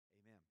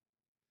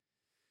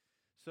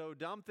So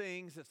dumb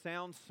things that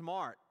sound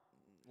smart.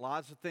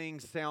 Lots of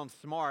things sound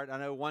smart. I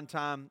know one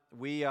time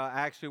we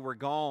actually were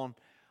gone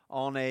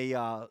on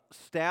a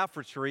staff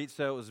retreat.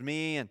 So it was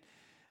me and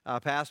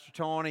Pastor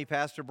Tony,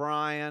 Pastor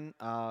Brian.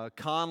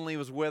 Conley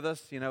was with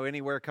us. You know,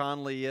 anywhere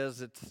Conley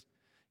is, it's,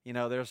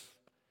 there's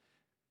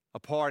a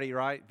party,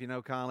 right? If you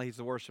know Conley, he's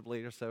the worship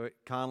leader. So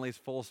Conley's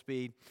full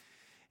speed.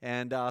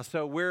 And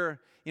so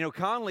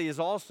Conley is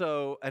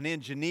also an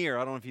engineer.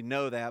 I don't know if you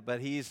know that, but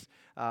he's,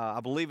 I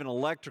believe, an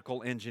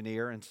electrical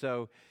engineer. And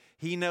so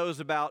he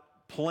knows about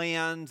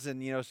plans,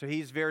 and, so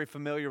he's very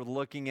familiar with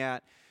looking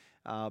at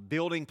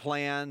building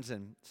plans,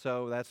 and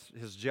so that's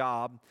his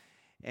job.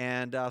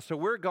 And so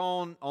we're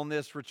going on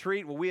this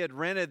retreat. Well, we had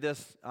rented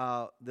this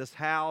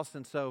house,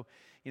 and so,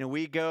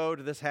 we go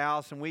to this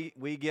house, and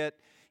we get,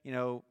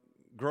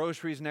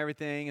 groceries and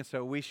everything, and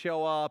so we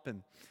show up,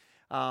 and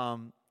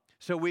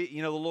so we,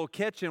 the little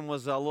kitchen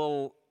was a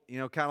little,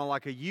 kind of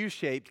like a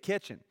U-shaped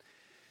kitchen.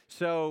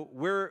 So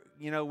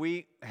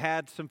we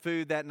had some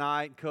food that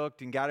night,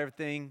 cooked and got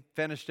everything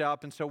finished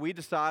up. And so we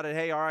decided,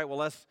 hey, all right, well,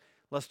 let's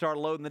start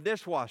loading the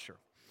dishwasher.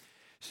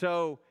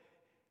 So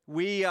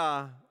we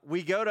go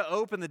to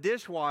open the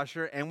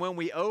dishwasher, and when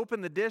we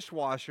open the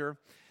dishwasher,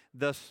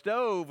 the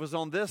stove was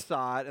on this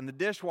side and the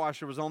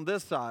dishwasher was on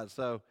this side.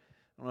 So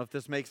I don't know if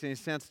this makes any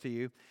sense to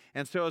you.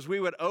 And so as we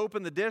would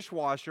open the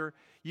dishwasher,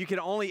 you could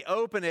only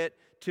open it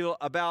to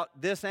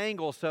about this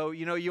angle. So,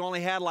 you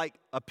only had like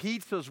a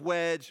pizza's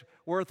wedge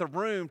worth of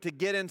room to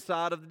get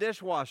inside of the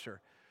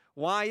dishwasher.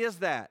 Why is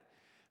that?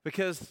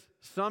 Because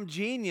some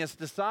genius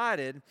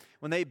decided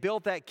when they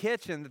built that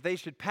kitchen that they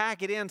should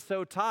pack it in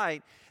so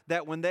tight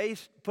that when they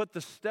put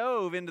the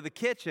stove into the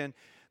kitchen,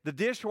 the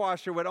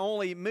dishwasher would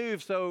only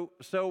move so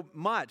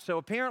much. So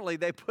apparently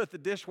they put the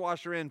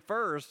dishwasher in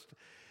first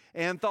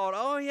and thought,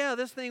 oh, yeah,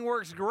 this thing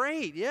works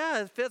great.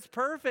 Yeah, it fits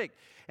perfect.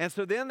 And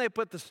so then they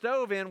put the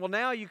stove in. Well,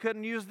 now you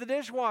couldn't use the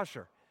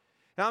dishwasher.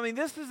 Now, I mean,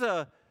 this is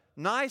a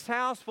nice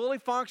house, fully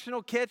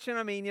functional kitchen.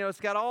 I mean, it's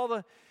got all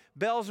the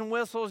bells and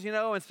whistles,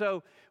 and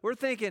so we're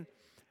thinking,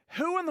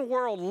 who in the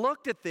world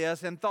looked at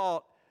this and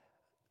thought,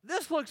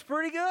 this looks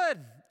pretty good.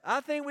 I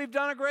think we've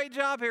done a great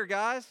job here,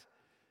 guys.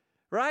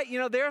 Right?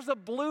 There's a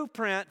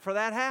blueprint for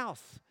that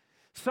house.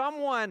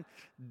 Someone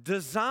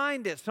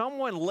designed it.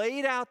 Someone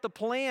laid out the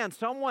plan.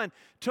 Someone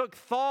took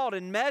thought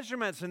and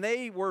measurements, and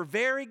they were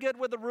very good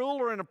with a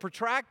ruler and a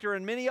protractor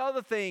and many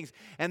other things.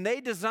 And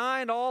they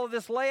designed all of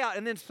this layout.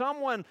 And then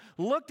someone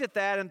looked at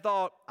that and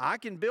thought, I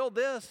can build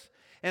this.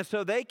 And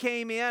so they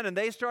came in and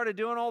they started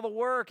doing all the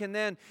work. And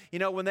then,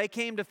 when they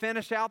came to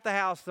finish out the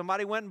house,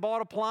 somebody went and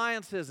bought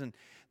appliances, and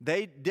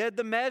they did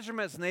the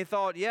measurements, and they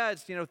thought, yeah,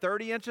 it's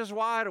 30 inches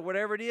wide or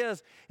whatever it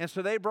is. And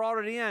so they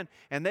brought it in,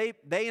 and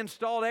they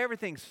installed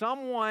everything.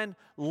 Someone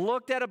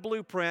looked at a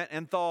blueprint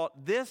and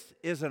thought, this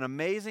is an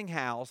amazing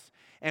house,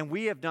 and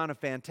we have done a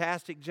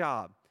fantastic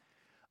job.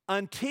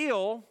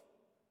 Until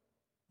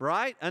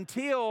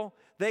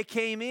they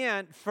came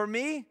in. For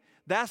me,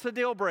 that's a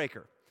deal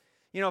breaker.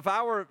 If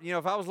I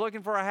was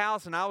looking for a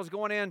house and I was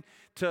going in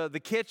to the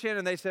kitchen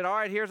and they said, all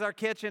right, here's our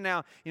kitchen.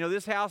 Now,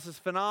 this house is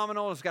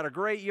phenomenal. It's got a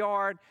great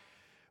yard,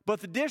 but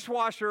the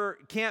dishwasher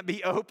can't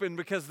be open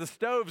because the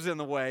stove's in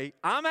the way.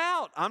 I'm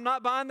out. I'm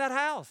not buying that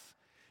house.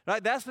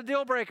 Right? That's the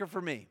deal breaker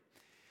for me.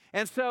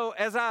 And so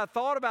as I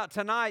thought about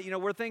tonight,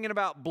 we're thinking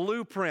about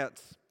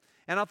blueprints.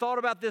 And I thought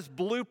about this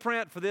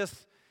blueprint for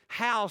this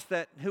house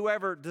that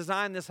whoever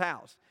designed this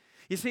house.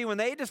 You see, when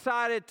they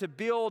decided to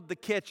build the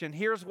kitchen,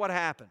 here's what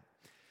happened.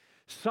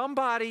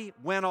 Somebody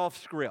went off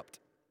script,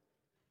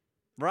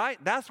 right?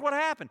 That's what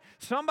happened.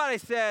 Somebody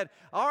said,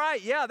 all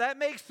right, yeah, that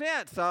makes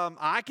sense.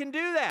 I can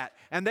do that.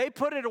 And they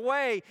put it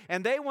away,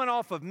 and they went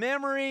off of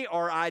memory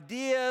or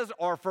ideas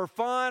or for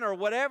fun or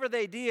whatever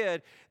they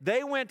did.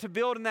 They went to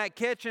building that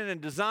kitchen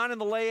and designing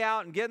the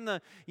layout and getting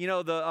the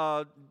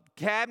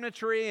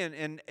cabinetry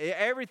and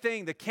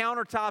everything, the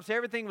countertops,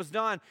 everything was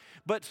done.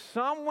 But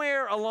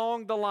somewhere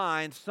along the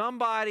line,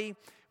 somebody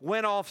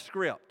went off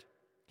script.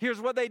 Here's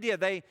what they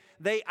did. They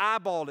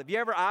eyeballed it. Have you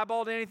ever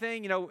eyeballed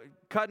anything?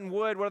 Cutting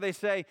wood, what do they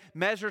say?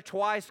 Measure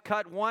twice,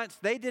 cut once.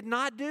 They did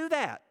not do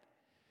that.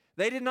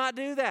 They did not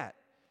do that.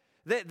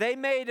 They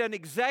made an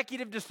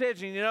executive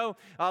decision.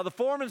 The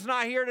foreman's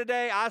not here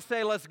today. I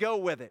say let's go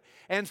with it.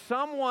 And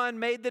someone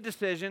made the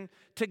decision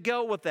to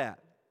go with that.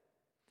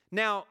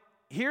 Now,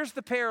 here's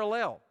the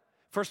parallel.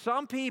 For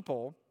some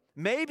people,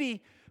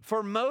 maybe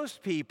for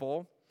most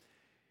people,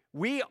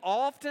 we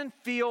often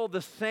feel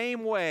the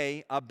same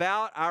way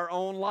about our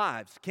own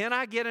lives. Can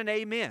I get an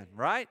amen,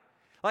 right?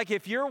 Like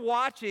if you're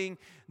watching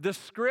the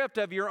script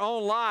of your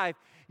own life,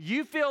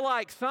 you feel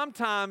like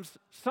sometimes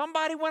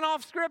somebody went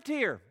off script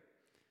here,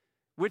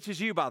 which is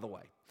you, by the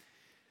way.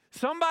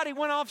 Somebody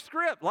went off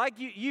script, like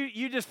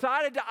you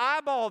decided to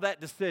eyeball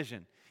that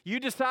decision. You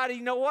decided,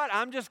 you know what,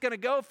 I'm just going to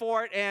go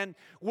for it, and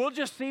we'll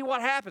just see what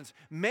happens.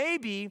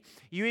 Maybe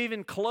you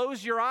even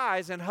close your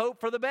eyes and hope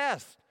for the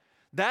best.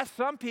 That's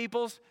some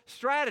people's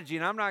strategy.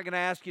 And I'm not going to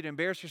ask you to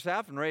embarrass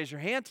yourself and raise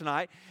your hand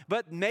tonight,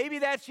 but maybe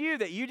that's you,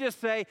 that you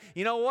just say,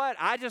 you know what,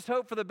 I just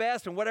hope for the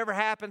best and whatever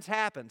happens,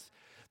 happens.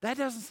 That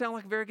doesn't sound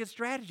like a very good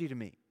strategy to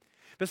me.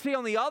 But see,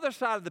 on the other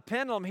side of the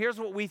pendulum, here's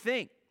what we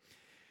think.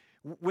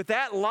 With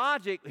that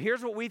logic,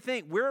 here's what we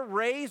think. We're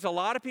raised, a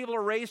lot of people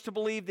are raised to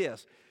believe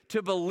this,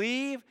 to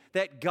believe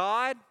that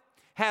God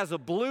has a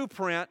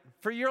blueprint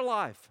for your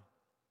life.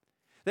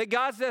 That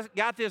God's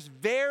got this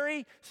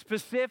very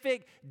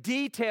specific,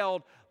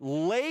 detailed,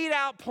 laid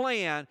out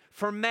plan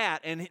for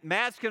Matt. And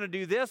Matt's going to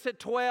do this at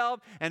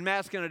 12, and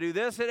Matt's going to do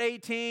this at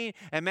 18,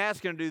 and Matt's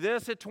going to do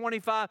this at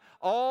 25,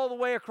 all the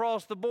way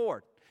across the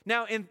board.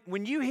 Now,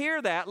 when you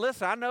hear that,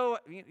 listen, I know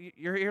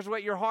here's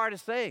what your heart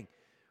is saying.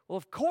 Well,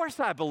 of course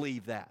I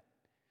believe that.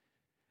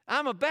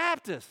 I'm a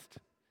Baptist.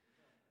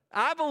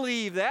 I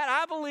believe that.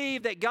 I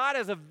believe that God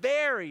has a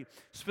very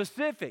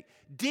specific,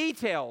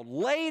 detailed,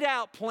 laid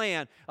out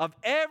plan of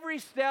every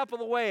step of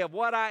the way of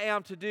what I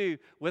am to do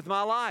with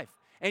my life.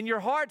 And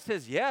your heart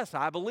says, yes,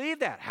 I believe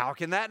that. How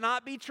can that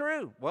not be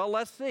true? Well,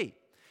 let's see.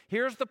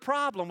 Here's the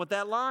problem with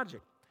that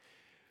logic.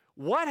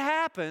 What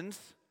happens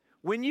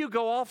when you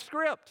go off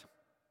script?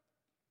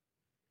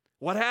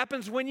 What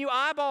happens when you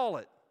eyeball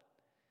it?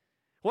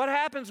 What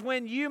happens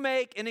when you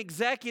make an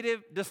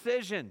executive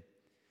decision?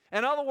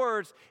 In other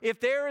words,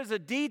 if there is a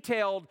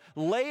detailed,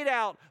 laid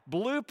out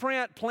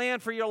blueprint plan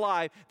for your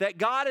life that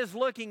God is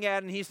looking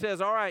at and he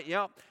says, all right,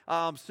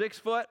 6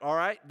 foot, all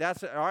right,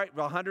 that's all right,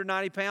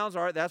 190 pounds,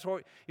 all right, that's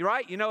what, you're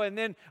right, and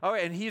then, all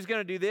right, and he's going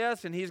to do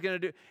this and he's going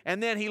to do,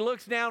 and then he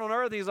looks down on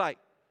earth and he's like,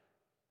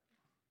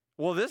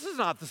 well, this is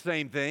not the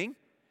same thing,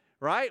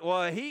 right?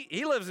 Well,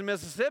 he lives in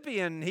Mississippi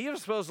and he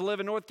was supposed to live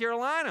in North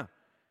Carolina.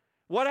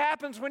 What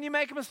happens when you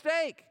make a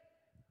mistake?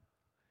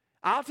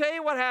 I'll tell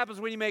you what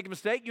happens when you make a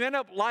mistake. You end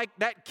up like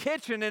that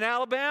kitchen in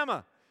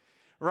Alabama,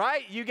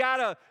 right? You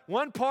got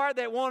one part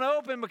that won't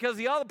open because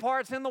the other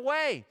part's in the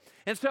way.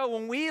 And so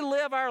when we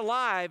live our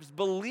lives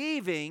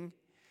believing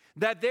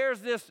that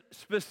there's this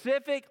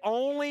specific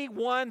only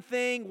one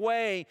thing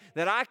way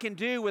that I can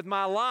do with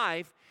my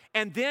life,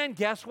 and then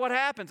guess what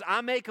happens? I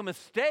make a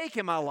mistake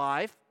in my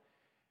life,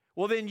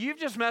 well, then you've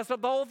just messed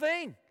up the whole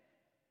thing.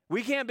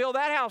 We can't build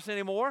that house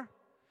anymore.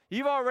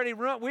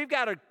 We've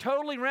got to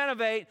totally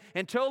renovate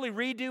and totally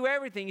redo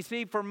everything. You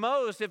see, for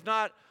most, if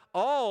not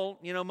all,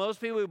 most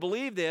people who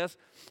believe this,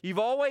 you've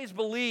always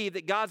believed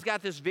that God's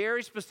got this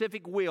very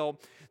specific will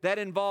that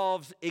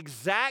involves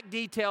exact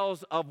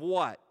details of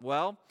what?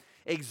 Well,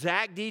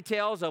 exact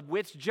details of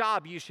which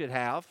job you should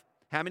have.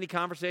 How many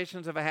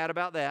conversations have I had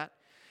about that?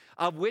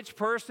 Of which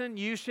person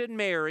you should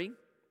marry.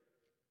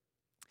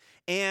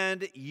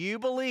 And you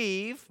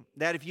believe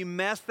that if you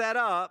mess that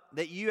up,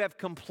 that you have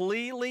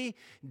completely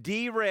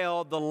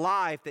derailed the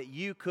life that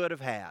you could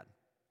have had.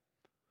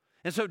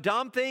 And so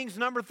dumb things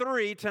number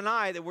 3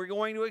 tonight that we're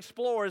going to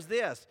explore is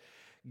this.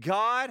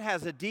 God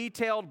has a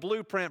detailed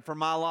blueprint for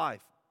my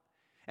life.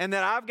 And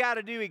that I've got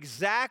to do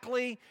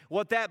exactly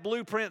what that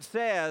blueprint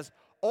says,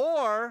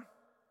 or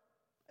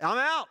I'm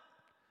out.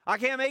 I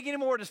can't make any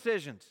more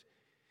decisions.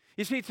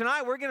 You see,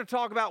 tonight we're going to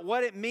talk about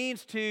what it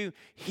means to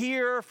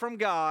hear from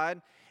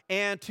God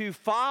and to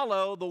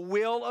follow the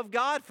will of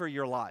God for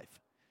your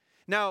life.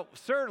 Now,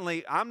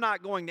 certainly, I'm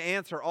not going to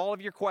answer all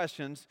of your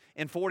questions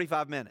in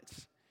 45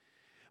 minutes.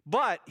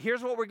 But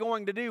here's what we're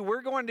going to do.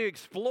 We're going to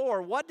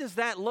explore what does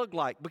that look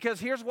like?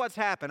 Because here's what's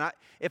happened.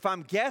 If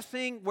I'm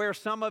guessing where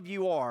some of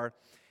you are,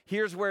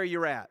 here's where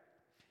you're at.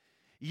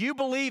 You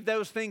believe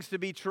those things to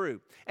be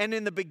true. And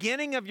in the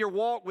beginning of your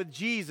walk with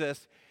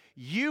Jesus,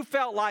 you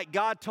felt like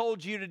God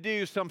told you to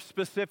do some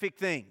specific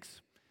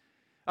things.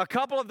 A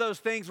couple of those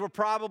things were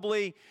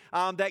probably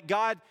that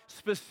God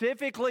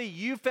specifically,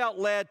 you felt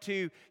led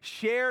to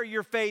share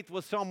your faith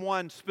with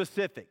someone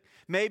specific.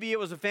 Maybe it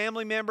was a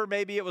family member,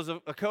 maybe it was a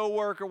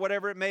coworker,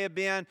 whatever it may have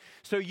been.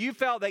 So you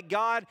felt that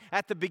God,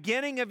 at the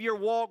beginning of your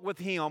walk with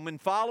Him and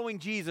following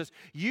Jesus,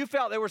 you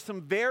felt there were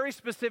some very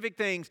specific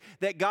things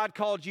that God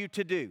called you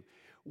to do,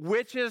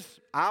 which is,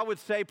 I would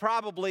say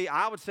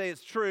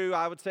it's true.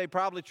 I would say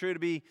probably true to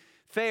be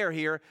fair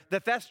here,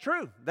 that's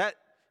true. That,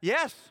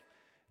 yes,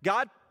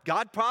 God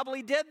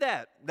probably did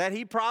that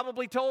He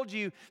probably told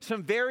you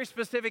some very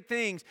specific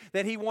things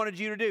that He wanted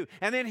you to do.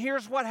 And then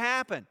here's what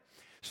happened.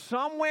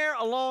 Somewhere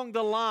along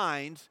the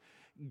lines,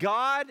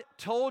 God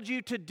told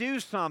you to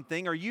do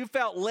something, or you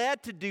felt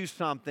led to do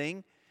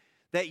something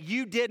that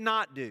you did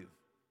not do,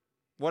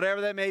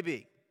 whatever that may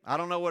be. I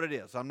don't know what it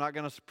is. I'm not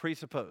going to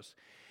presuppose.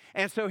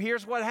 And so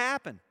here's what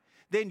happened.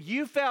 Then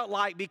you felt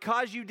like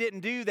because you didn't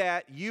do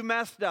that, you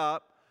messed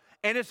up.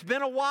 And it's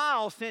been a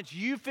while since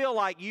you feel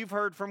like you've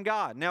heard from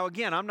God. Now,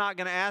 again, I'm not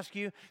going to ask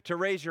you to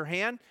raise your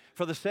hand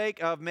for the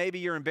sake of maybe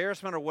your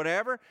embarrassment or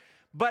whatever,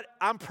 but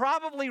I'm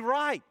probably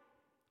right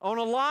on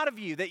a lot of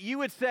you that you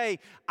would say,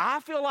 I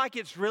feel like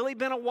it's really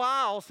been a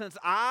while since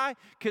I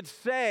could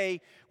say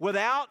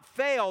without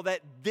fail that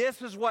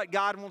this is what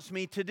God wants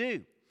me to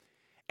do.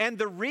 And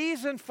the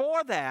reason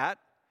for that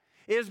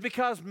is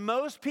because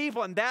most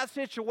people in that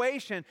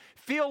situation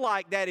feel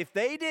like that if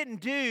they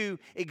didn't do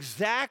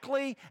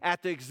exactly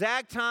at the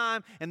exact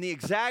time and the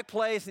exact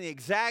place and the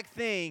exact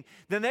thing,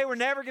 then they were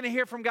never going to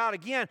hear from God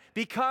again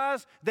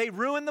because they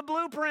ruined the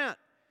blueprint.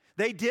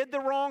 They did the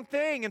wrong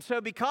thing. And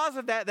so because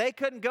of that, they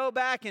couldn't go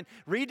back and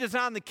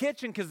redesign the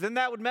kitchen because then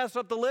that would mess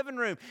up the living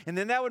room. And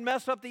then that would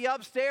mess up the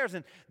upstairs.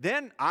 And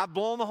then I've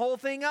blown the whole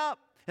thing up.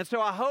 And so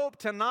I hope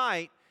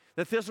tonight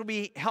that this will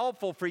be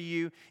helpful for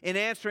you in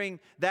answering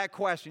that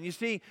question. You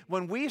see,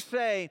 when we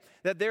say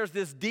that there's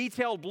this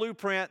detailed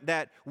blueprint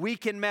that we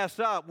can mess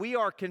up, we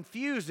are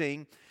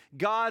confusing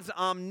God's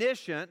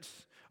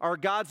omniscience or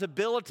God's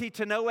ability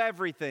to know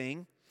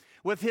everything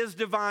with His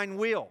divine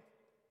will.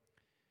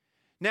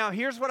 Now,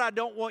 here's what I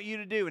don't want you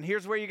to do, and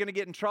here's where you're going to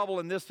get in trouble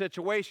in this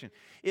situation,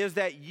 is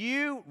that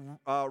you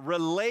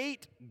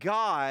relate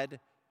God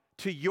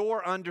to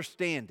your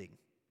understanding.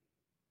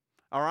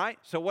 All right?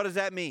 So what does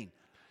that mean?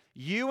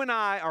 You and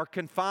I are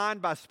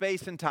confined by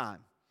space and time.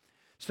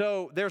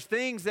 So there's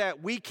things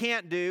that we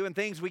can't do and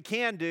things we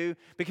can do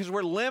because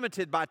we're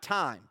limited by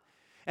time.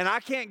 And I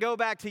can't go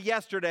back to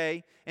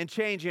yesterday and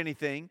change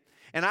anything.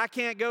 And I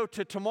can't go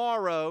to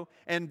tomorrow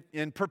and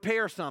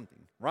prepare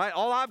something, right?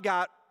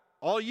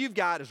 All you've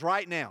got is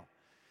right now.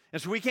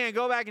 And so we can't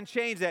go back and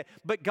change that.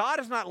 But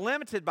God is not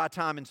limited by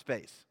time and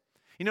space.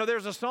 You know,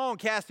 there's a song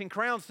Casting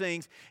Crowns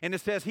sings, and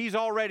it says He's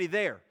already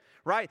there.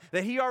 Right?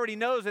 That He already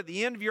knows at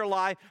the end of your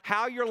life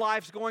how your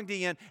life's going to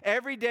end.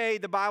 Every day,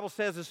 the Bible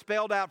says, is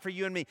spelled out for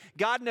you and me.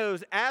 God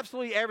knows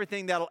absolutely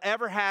everything that'll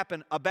ever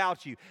happen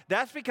about you.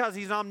 That's because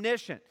He's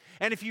omniscient.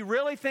 And if you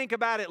really think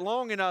about it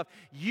long enough,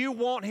 you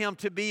want Him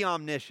to be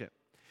omniscient.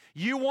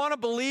 You want to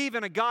believe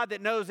in a God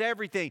that knows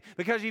everything.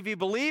 Because if you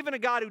believe in a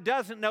God who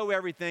doesn't know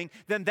everything,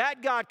 then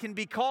that God can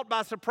be caught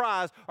by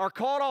surprise or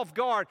caught off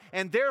guard,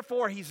 and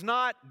therefore He's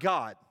not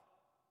God.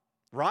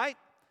 Right?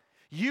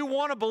 You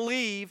want to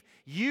believe,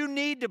 you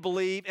need to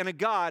believe in a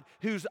God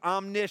who's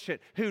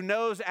omniscient, who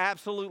knows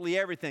absolutely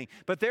everything.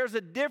 But there's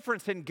a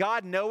difference in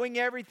God knowing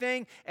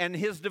everything and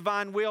His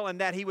divine will,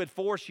 and that He would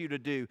force you to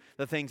do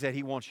the things that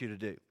He wants you to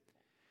do.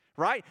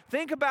 Right?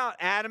 Think about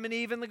Adam and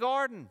Eve in the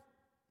garden.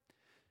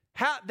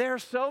 There are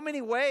so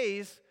many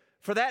ways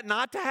for that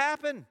not to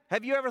happen.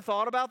 Have you ever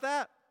thought about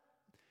that?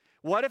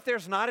 What if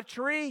there's not a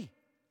tree?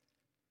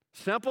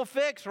 Simple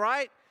fix,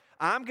 right?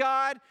 I'm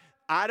God.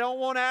 I don't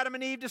want Adam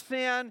and Eve to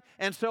sin,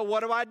 and so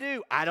what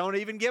do? I don't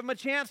even give them a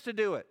chance to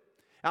do it.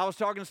 I was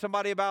talking to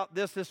somebody about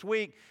this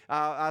week.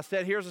 I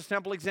said, here's a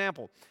simple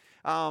example.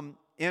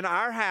 In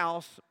our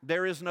house,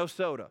 there is no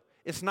soda.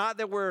 It's not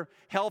that we're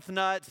health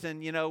nuts and,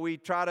 we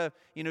try to,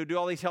 do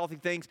all these healthy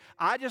things.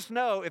 I just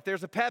know if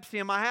there's a Pepsi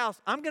in my house,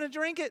 I'm going to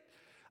drink it.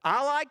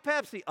 I like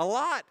Pepsi a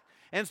lot.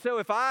 And so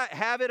if I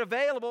have it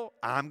available,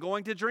 I'm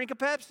going to drink a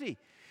Pepsi.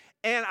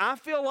 And I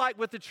feel like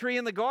with the tree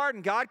in the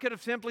garden, God could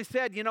have simply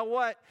said, you know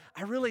what?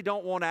 I really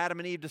don't want Adam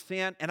and Eve to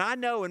sin. And I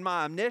know in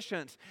my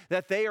omniscience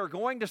that they are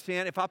going to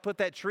sin if I put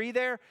that tree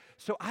there.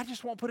 So I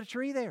just won't put a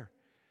tree there.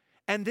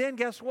 And then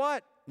guess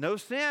what? No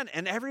sin.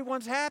 And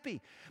everyone's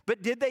happy.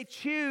 But did they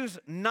choose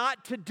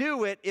not to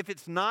do it if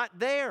it's not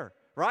there?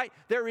 Right?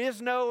 There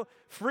is no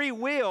free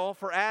will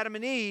for Adam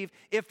and Eve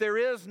if there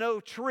is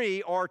no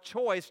tree or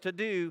choice to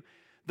do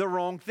the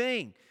wrong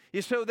thing.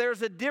 So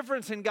there's a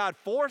difference in God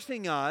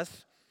forcing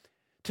us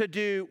to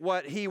do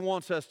what He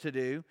wants us to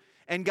do,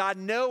 and God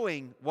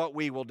knowing what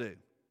we will do,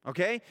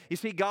 okay? You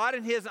see, God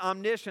in His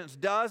omniscience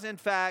does, in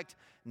fact,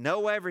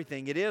 know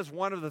everything. It is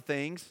one of the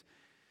things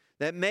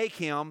that make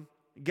Him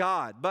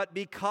God. But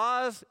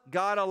because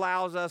God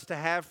allows us to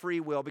have free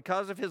will,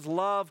 because of His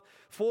love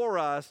for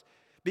us,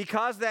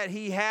 because that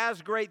He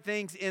has great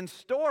things in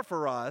store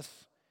for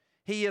us,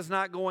 He is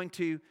not going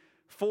to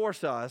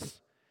force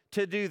us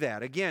to do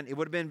that. Again, it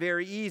would have been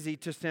very easy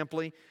to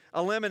simply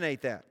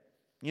eliminate that.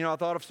 I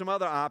thought of some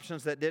other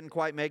options that didn't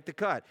quite make the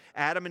cut.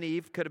 Adam and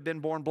Eve could have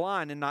been born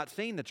blind and not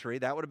seen the tree.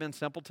 That would have been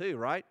simple too,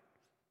 right?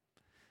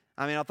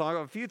 I thought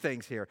of a few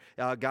things here.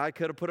 God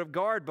could have put a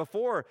guard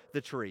before the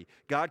tree.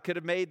 God could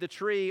have made the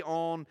tree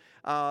on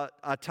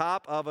a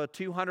top of a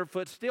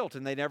 200-foot stilt,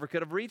 and they never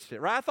could have reached it.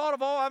 Right? I thought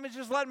of I was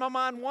just letting my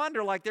mind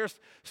wander. Like there's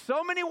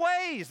so many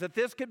ways that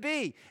this could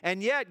be.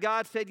 And yet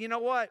God said, you know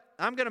what?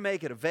 I'm going to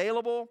make it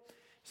available.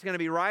 It's going to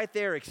be right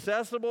there,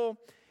 accessible.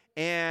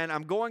 And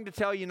I'm going to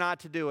tell you not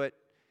to do it.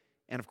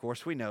 And of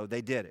course, we know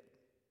they did it.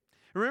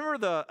 Remember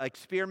the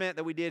experiment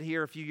that we did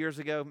here a few years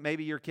ago?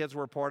 Maybe your kids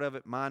were a part of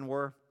it. Mine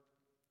were.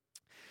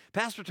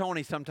 Pastor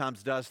Tony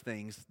sometimes does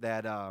things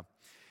that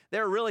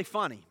they're really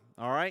funny,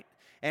 all right?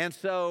 And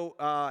so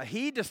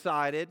he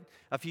decided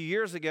a few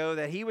years ago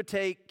that he would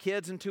take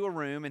kids into a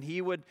room and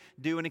he would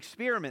do an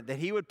experiment, that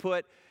he would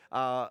put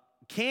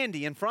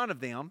candy in front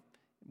of them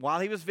while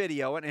he was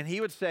videoing, and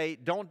he would say,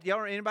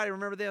 anybody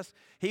remember this?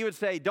 He would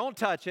say, don't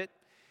touch it.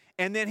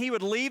 And then he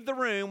would leave the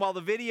room while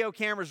the video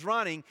camera's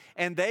running,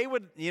 and they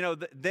would,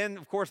 then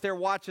of course they're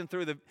watching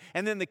through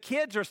and then the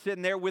kids are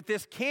sitting there with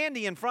this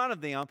candy in front of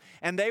them,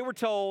 and they were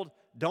told,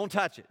 don't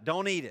touch it,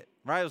 don't eat it,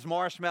 right? It was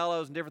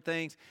marshmallows and different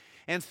things.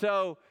 And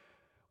so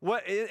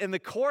In the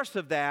course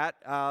of that,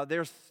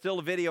 there's still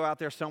a video out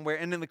there somewhere,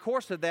 and in the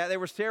course of that, there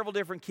were several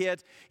different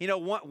kids.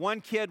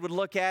 One kid would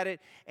look at it,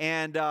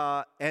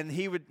 and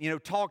he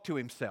would, talk to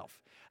himself.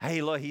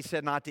 Hey, look, he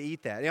said not to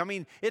eat that. I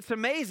mean, it's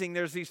amazing.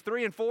 There's these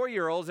 3- and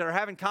 4-year-olds that are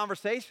having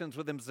conversations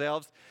with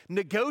themselves,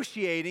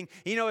 negotiating.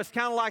 It's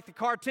kind of like the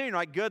cartoon,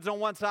 right? Good's on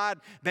one side,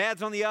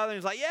 bad's on the other. And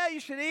he's like, yeah, you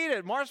should eat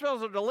it.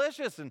 Marshmallows are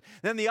delicious. And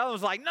then the other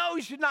one's like, no,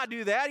 you should not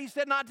do that. He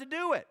said not to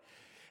do it.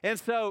 And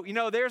so,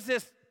 there's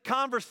this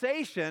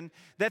conversation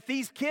that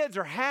these kids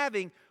are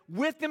having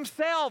with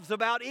themselves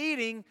about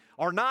eating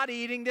or not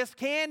eating this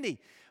candy.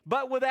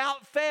 But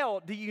without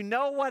fail, do you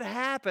know what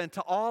happened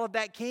to all of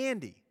that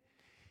candy?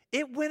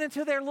 It went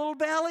into their little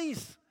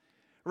bellies,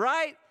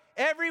 right?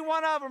 Every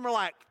one of them are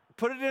like,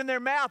 put it in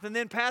their mouth. And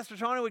then Pastor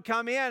Tony would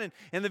come in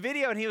the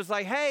video, and he was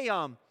like, hey,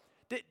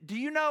 do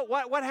you know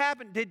what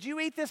happened? Did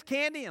you eat this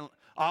candy? And,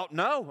 oh,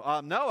 no,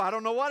 I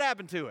don't know what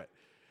happened to it,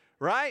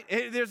 right?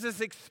 There's this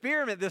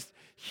experiment, this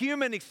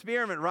human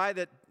experiment, right,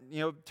 that,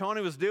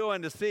 Tony was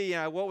doing to see,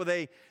 what would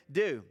they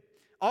do.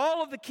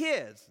 All of the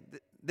kids,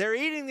 they're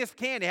eating this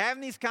candy,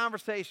 having these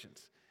conversations.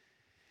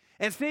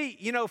 And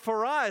see,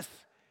 for us,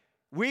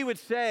 we would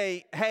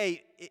say,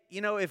 hey,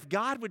 if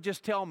God would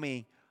just tell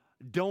me,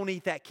 don't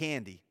eat that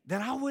candy,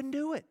 then I wouldn't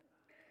do it.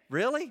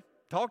 Really?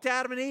 Talk to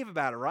Adam and Eve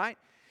about it, right?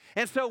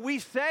 And so we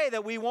say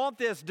that we want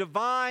this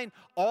divine,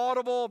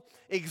 audible,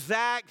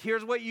 exact,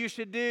 here's what you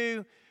should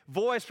do,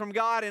 voice from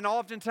God. And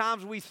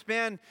oftentimes we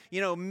spend,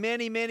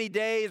 many, many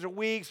days or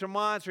weeks or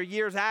months or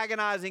years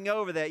agonizing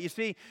over that. You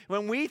see,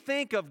 when we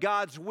think of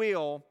God's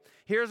will,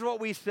 here's what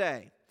we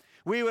say.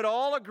 We would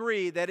all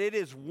agree that it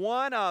is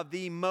one of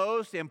the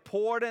most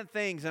important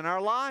things in our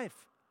life,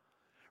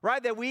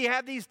 right? That we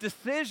have these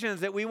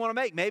decisions that we want to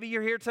make. Maybe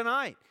you're here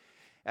tonight.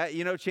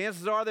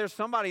 Chances are there's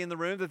somebody in the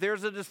room that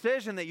there's a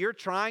decision that you're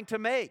trying to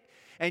make.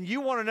 And you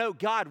want to know,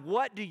 God,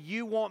 what do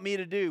you want me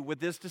to do with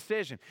this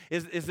decision?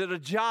 Is it a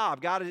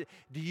job? God,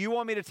 do you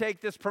want me to take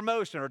this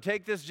promotion or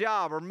take this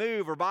job or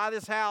move or buy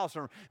this house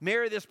or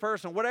marry this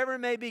person? Whatever it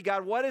may be,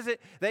 God, what is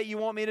it that you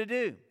want me to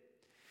do?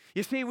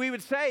 You see, we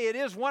would say it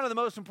is one of the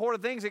most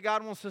important things that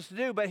God wants us to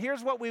do, but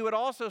here's what we would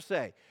also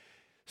say.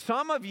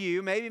 Some of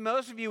you, maybe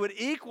most of you, would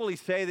equally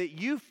say that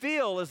you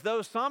feel as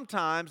though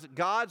sometimes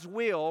God's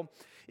will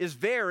is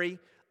very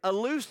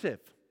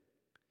elusive,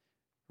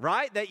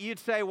 right? That you'd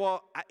say,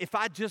 well, if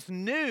I just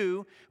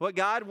knew what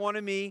God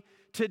wanted me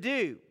to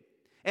do.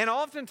 And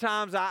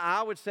oftentimes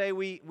I would say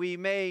we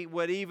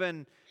would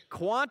even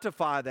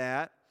quantify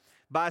that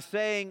by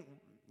saying,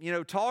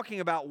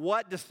 talking about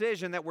what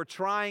decision that we're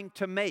trying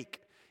to make.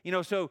 In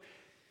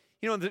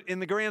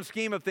the grand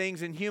scheme of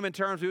things, in human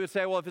terms, we would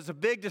say, well, if it's a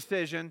big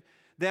decision,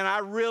 then I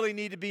really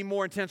need to be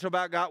more intentional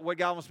about what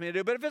God wants me to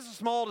do. But if it's a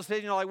small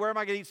decision, like where am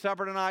I going to eat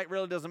supper tonight,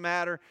 really doesn't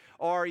matter.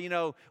 Or,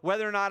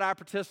 whether or not I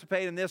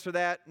participate in this or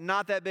that,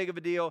 not that big of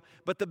a deal.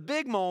 But the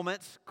big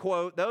moments,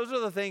 quote, those are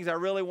the things I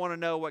really want to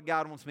know what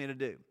God wants me to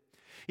do.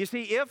 You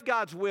see, if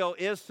God's will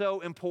is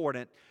so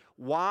important,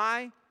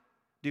 why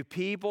do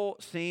people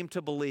seem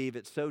to believe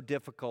it's so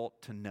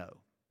difficult to know?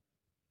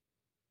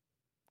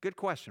 Good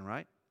question,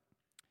 right?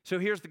 So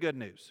here's the good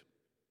news.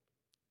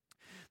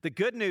 The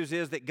good news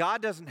is that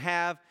God doesn't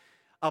have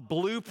a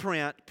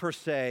blueprint per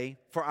se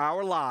for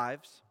our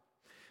lives,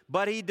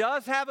 but He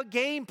does have a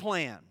game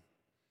plan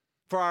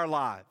for our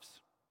lives.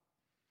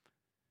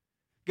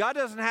 God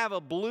doesn't have a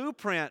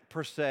blueprint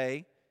per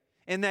se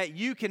in that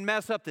you can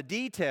mess up the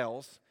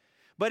details,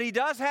 but He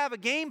does have a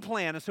game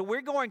plan. And so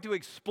we're going to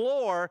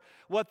explore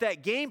what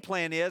that game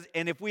plan is.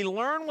 And if we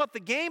learn what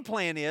the game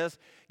plan is,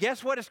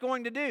 guess what it's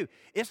going to do?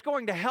 It's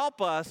going to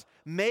help us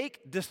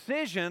make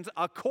decisions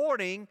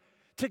according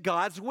to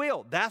God's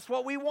will. That's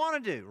what we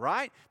want to do,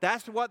 right?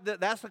 That's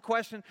the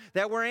question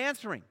that we're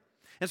answering.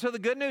 And so the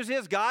good news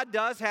is God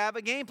does have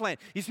a game plan.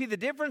 You see, the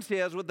difference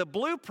is with the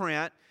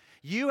blueprint,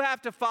 you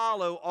have to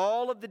follow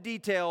all of the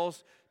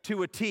details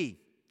to a T.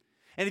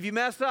 And if you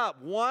mess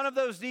up one of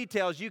those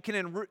details, you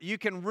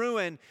can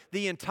ruin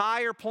the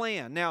entire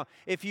plan. Now,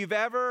 if you've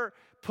ever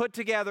put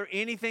together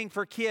anything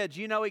for kids,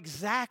 you know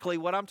exactly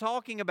what I'm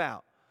talking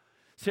about.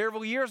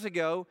 Several years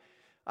ago,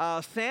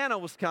 Santa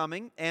was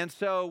coming, and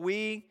so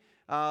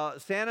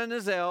Santa and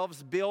his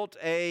elves built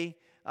a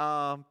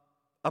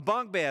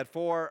bunk bed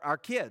for our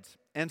kids.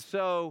 And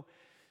so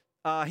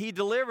he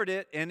delivered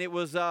it, and it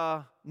was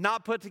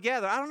not put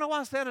together. I don't know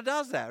why Santa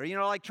does that.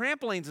 Like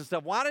trampolines and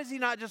stuff. Why does he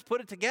not just put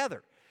it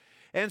together?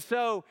 And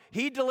so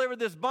he delivered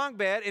this bunk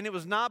bed, and it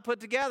was not put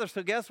together.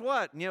 So guess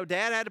what?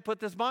 Dad had to put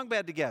this bunk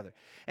bed together.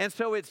 And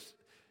so it's,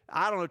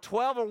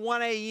 12 or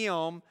 1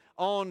 a.m.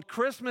 on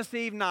Christmas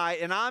Eve night,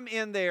 and I'm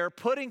in there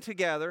putting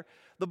together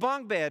the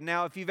bunk bed.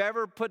 Now, if you've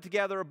ever put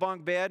together a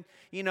bunk bed,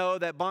 you know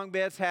that bunk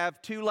beds have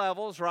 2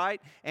 levels,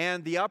 right?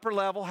 And the upper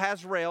level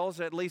has rails,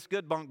 at least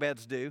good bunk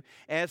beds do,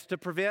 as to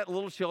prevent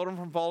little children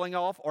from falling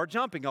off or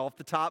jumping off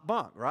the top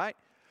bunk, right?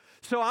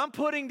 So I'm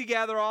putting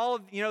together all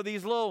of,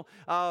 these little,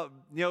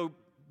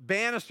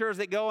 banisters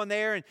that go in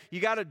there, and you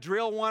got to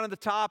drill one at the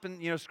top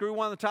and, screw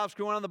one on the top,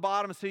 screw one on the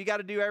bottom. So you got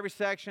to do every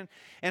section.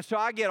 And so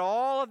I get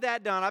all of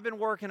that done. I've been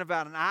working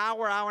about an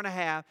hour, hour and a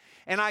half,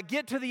 and I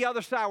get to the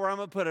other side where I'm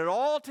going to put it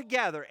all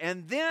together.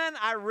 And then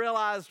I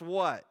realized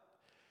what?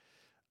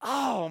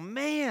 Oh,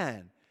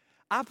 man,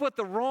 I put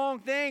the wrong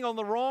thing on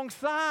the wrong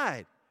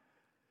side.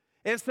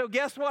 And so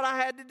guess what I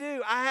had to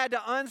do? I had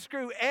to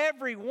unscrew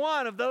every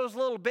one of those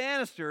little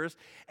banisters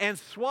and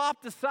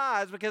swap the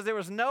sides because there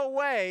was no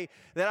way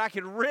that I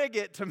could rig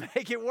it to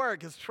make it work.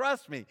 Because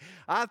trust me,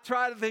 I've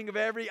tried to think of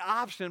every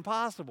option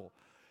possible.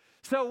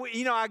 So,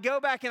 I go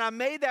back and I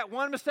made that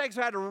one mistake,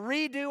 so I had to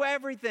redo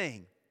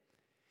everything.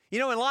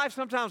 In life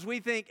sometimes we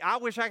think, I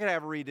wish I could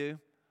have a redo.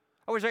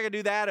 I wish I could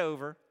do that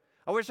over.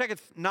 I wish I could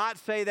not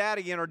say that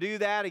again or do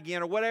that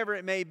again or whatever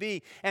it may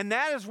be. And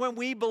that is when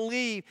we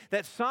believe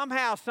that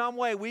somehow, some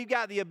way, we've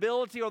got the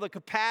ability or the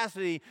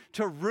capacity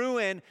to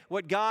ruin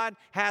what God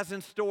has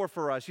in store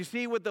for us. You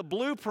see, with the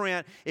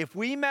blueprint, if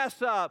we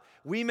mess up,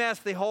 we mess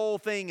the whole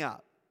thing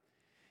up.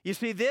 You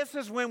see, this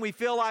is when we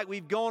feel like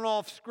we've gone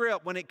off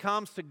script when it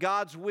comes to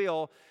God's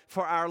will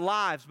for our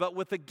lives. But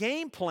with a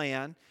game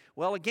plan,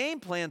 well, a game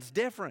plan's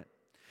different.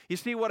 You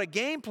see, what a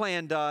game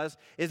plan does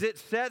is it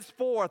sets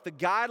forth the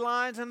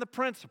guidelines and the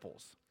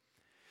principles.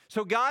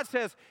 So God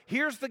says,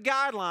 here's the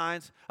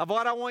guidelines of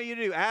what I want you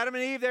to do. Adam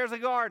and Eve, there's a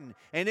garden,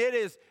 and it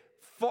is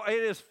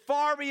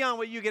far beyond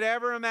what you could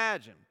ever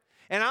imagine.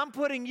 And I'm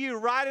putting you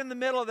right in the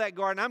middle of that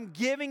garden. I'm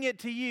giving it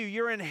to you.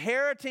 You're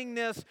inheriting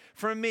this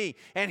from me.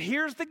 And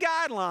here's the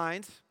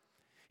guidelines.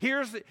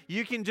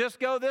 You can just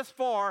go this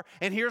far,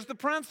 and here's the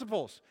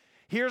principles.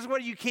 Here's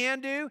what you can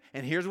do,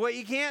 and here's what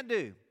you can't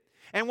do.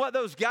 And what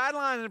those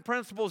guidelines and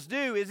principles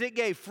do is it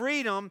gave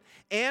freedom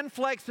and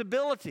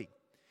flexibility.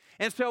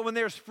 And so when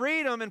there's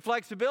freedom and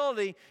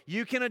flexibility,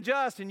 you can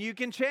adjust and you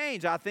can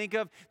change. I think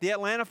of the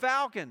Atlanta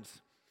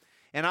Falcons.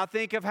 And I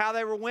think of how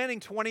they were winning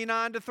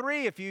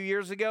 29-3 a few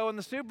years ago in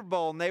the Super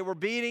Bowl. And they were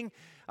beating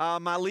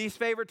my least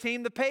favorite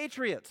team, the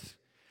Patriots.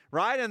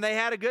 Right? And they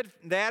had a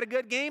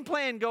good game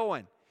plan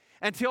going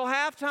until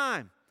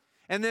halftime.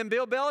 And then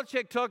Bill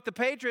Belichick took the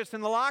Patriots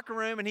in the locker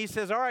room and he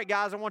says, all right,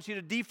 guys, I want you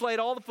to deflate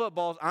all the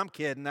footballs. I'm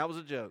kidding. That was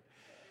a joke.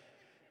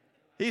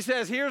 He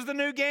says, here's the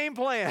new game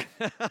plan.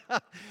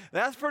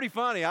 That's pretty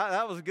funny.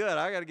 That was good.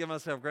 I got to give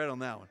myself credit on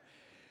that one.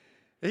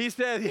 He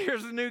said,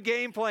 here's the new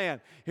game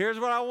plan. Here's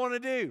what I want to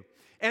do.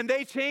 And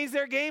they changed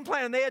their game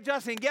plan and they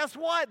adjusted. And guess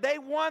what? They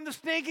won the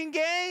stinking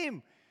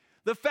game.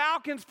 The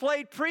Falcons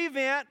played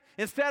prevent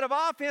instead of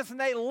offense and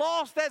they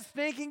lost that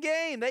stinking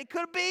game. They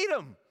could have beat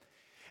them.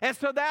 And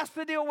so that's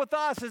the deal with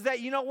us is that,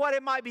 you know what,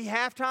 it might be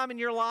halftime in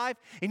your life,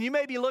 and you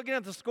may be looking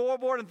at the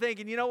scoreboard and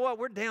thinking, you know what,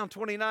 we're down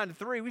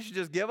 29-3, we should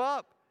just give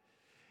up.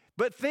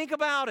 But think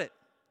about it.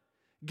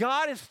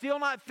 God is still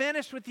not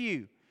finished with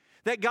you.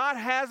 That God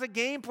has a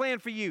game plan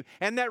for you,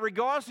 and that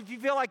regardless if you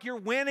feel like you're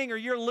winning or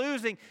you're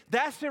losing,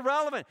 that's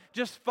irrelevant.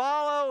 Just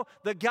follow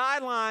the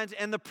guidelines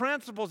and the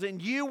principles, and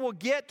you will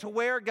get to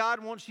where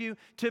God wants you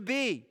to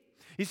be.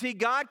 You see,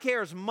 God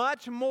cares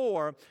much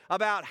more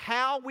about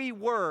how we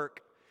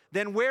work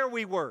than where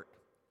we work.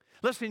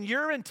 Listen,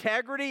 your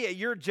integrity at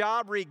your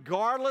job,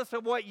 regardless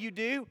of what you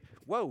do,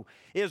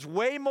 is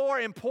way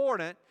more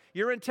important.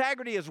 Your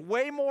integrity is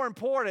way more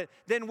important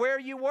than where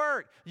you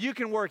work. You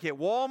can work at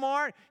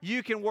Walmart.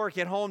 You can work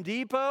at Home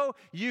Depot.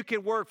 You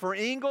can work for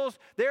Ingalls.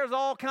 There's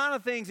all kinds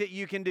of things that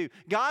you can do.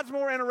 God's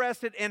more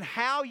interested in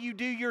how you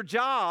do your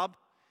job,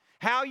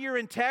 how your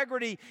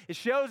integrity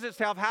shows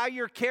itself, how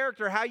your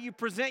character, how you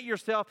present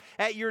yourself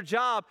at your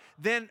job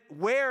than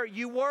where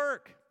you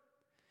work.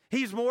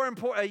 He's more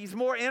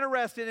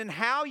interested in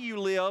how you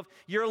live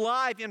your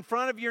life in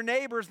front of your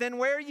neighbors than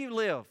where you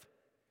live.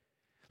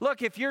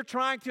 Look, if you're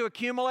trying to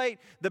accumulate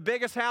the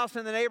biggest house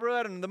in the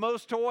neighborhood and the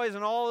most toys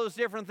and all those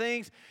different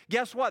things,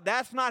 guess what?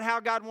 That's not how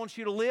God wants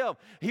you to live.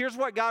 Here's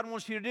what God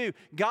wants you to do.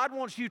 God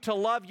wants you to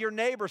love your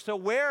neighbor. So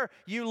where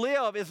you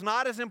live is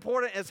not as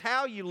important as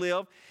how you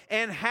live,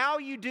 and how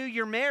you do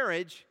your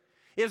marriage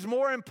is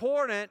more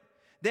important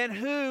than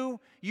who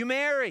you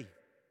marry.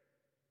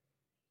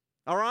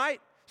 All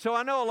right? So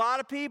I know a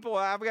lot of people,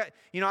 I've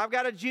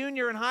got a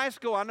junior in high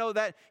school. I know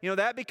that,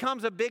 that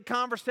becomes a big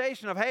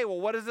conversation of, hey, well,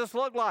 what does this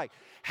look like?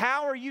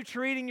 How are you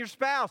treating your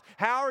spouse?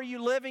 How are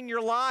you living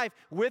your life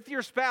with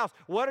your spouse?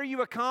 What are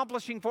you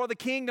accomplishing for the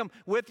kingdom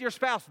with your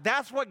spouse?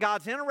 That's what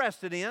God's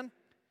interested in.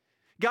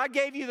 God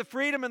gave you the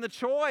freedom and the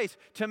choice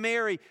to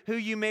marry who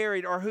you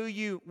married or who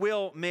you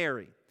will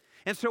marry.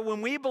 And so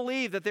when we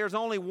believe that there's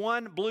only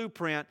one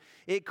blueprint,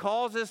 it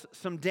causes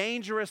some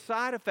dangerous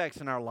side effects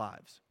in our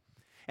lives.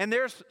 And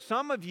there's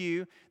some of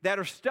you that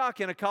are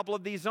stuck in a couple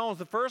of these zones.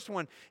 The first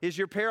one is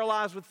you're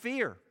paralyzed with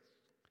fear.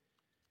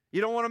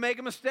 You don't want to make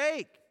a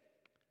mistake.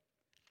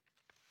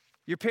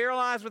 You're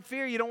paralyzed with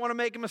fear. You don't want to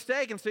make a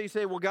mistake. And so you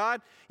say, well,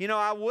 God,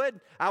 I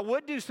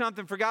would do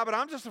something for God, but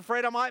I'm just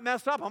afraid I might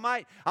mess up.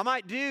 I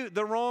might do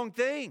the wrong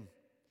thing.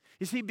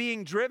 You see,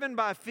 being driven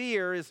by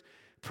fear is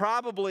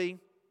probably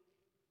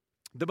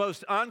the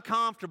most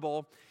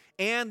uncomfortable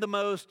and the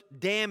most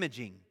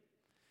damaging.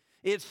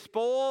 It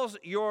spoils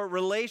your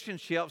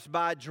relationships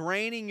by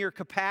draining your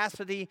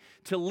capacity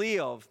to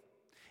live.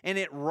 And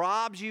it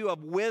robs you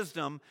of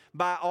wisdom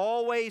by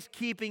always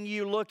keeping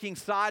you looking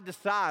side to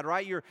side,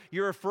 right?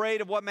 You're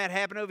afraid of what might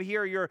happen over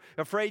here. You're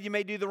afraid you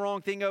may do the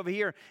wrong thing over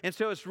here. And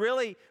so it's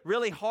really,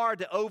 really hard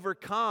to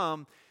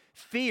overcome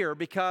fear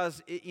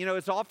because,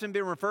 it's often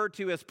been referred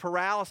to as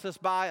paralysis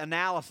by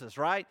analysis,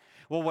 right?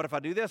 Well, what if I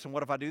do this? And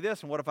what if I do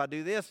this? And what if I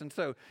do this? And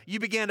so you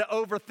begin to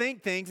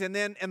overthink things. And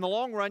then in the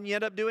long run, you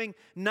end up doing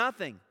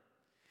nothing.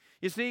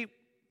 You see,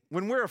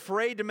 when we're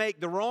afraid to make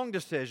the wrong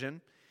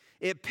decision,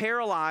 it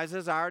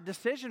paralyzes our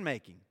decision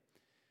making.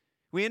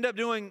 We end up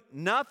doing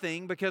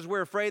nothing because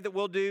we're afraid that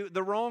we'll do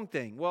the wrong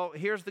thing. Well,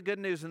 here's the good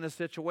news in this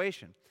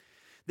situation.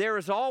 There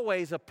is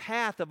always a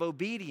path of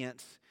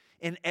obedience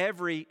in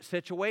every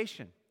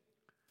situation.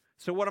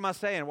 So what am I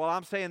saying? Well,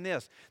 I'm saying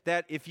this,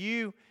 that if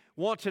you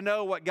want to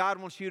know what God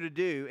wants you to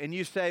do and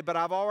you say, but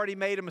I've already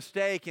made a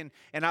mistake and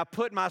I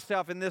put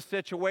myself in this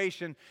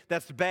situation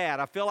that's bad.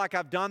 I feel like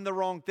I've done the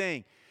wrong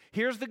thing.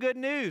 Here's the good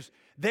news.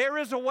 There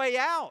is a way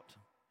out.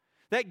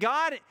 That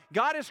God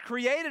has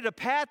created a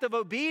path of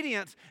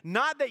obedience,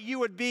 not that you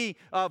would be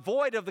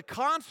void of the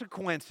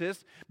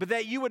consequences, but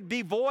that you would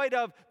be void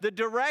of the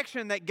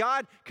direction that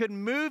God could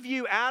move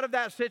you out of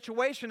that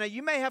situation. Now,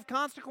 you may have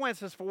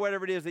consequences for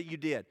whatever it is that you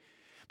did,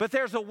 but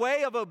there's a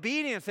way of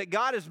obedience that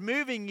God is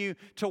moving you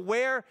to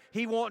where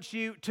He wants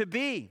you to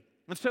be.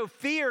 And so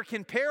fear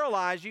can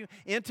paralyze you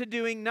into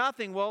doing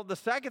nothing. Well, the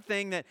second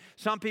thing that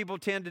some people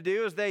tend to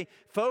do is they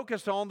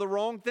focus on the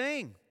wrong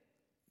thing.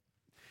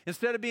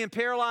 Instead of being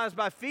paralyzed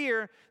by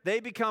fear, they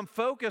become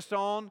focused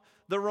on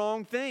the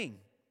wrong thing.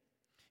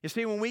 You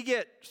see, when we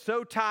get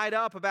so tied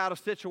up about a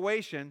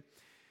situation,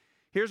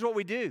 here's what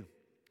we do.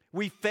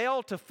 We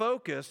fail to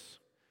focus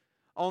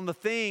on the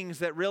things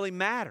that really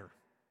matter.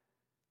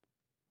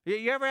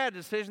 You ever had a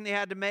decision you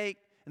had to make,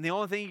 and the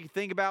only thing you could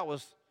think about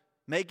was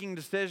making a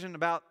decision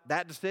about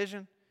that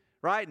decision?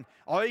 Right? And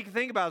all you can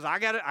think about is, I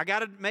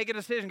gotta make a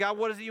decision. God,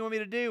 what is it you want me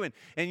to do?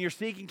 And you're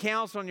seeking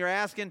counsel and you're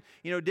asking,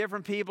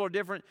 different people or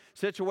different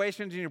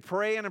situations, and you're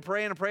praying and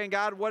praying and praying,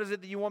 God, what is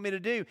it that you want me to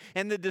do?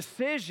 And the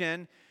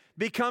decision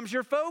becomes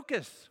your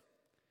focus.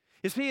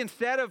 You see,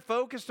 instead of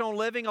focused on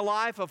living a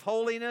life of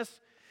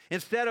holiness,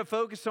 instead of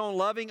focused on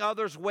loving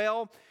others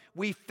well,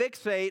 we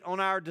fixate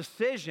on our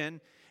decision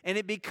and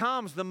it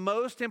becomes the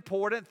most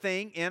important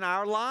thing in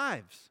our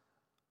lives.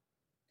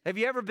 Have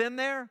you ever been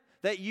there?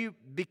 That you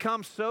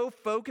become so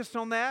focused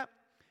on that?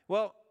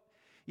 Well,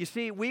 you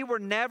see, we were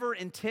never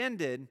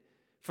intended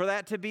for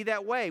that to be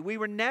that way. We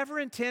were never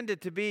intended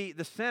to be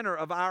the center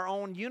of our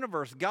own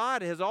universe.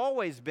 God has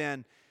always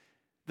been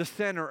the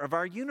center of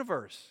our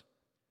universe.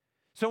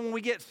 So when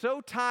we get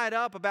so tied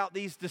up about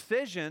these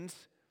decisions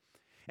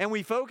and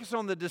we focus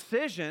on the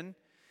decision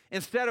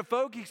instead of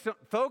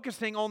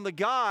focusing on the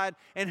God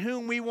and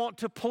whom we want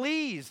to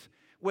please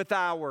with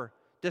our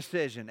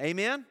decision.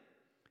 Amen?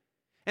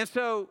 And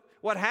so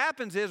what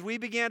happens is we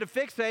begin to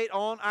fixate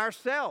on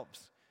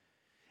ourselves.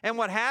 And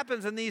what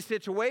happens in these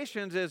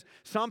situations is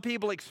some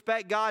people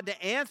expect God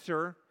to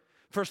answer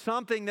for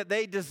something that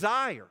they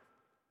desire.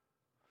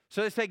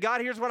 So they say,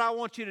 God, here's what I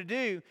want you to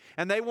do.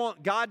 And they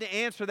want God to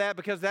answer that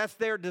because that's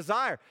their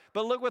desire.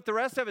 But look what the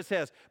rest of it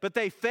says. But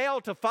they fail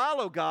to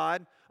follow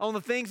God on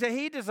the things that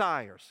He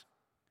desires.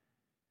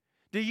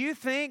 Do you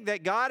think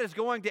that God is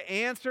going to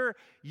answer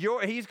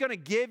He's going to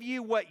give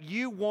you what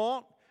you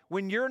want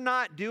when you're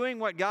not doing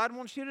what God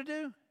wants you to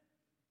do?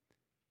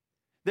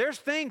 There's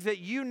things that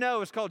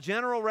it's called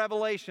general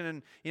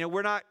revelation, and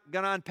we're not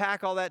going to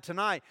unpack all that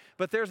tonight,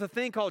 but there's a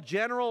thing called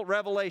general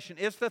revelation.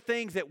 It's the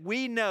things that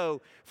we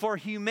know for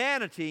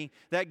humanity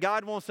that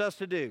God wants us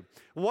to do.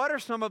 What are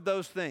some of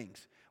those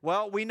things?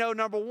 Well, we know,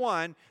 number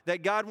one,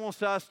 that God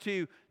wants us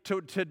to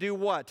do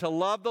what? To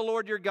love the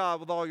Lord your God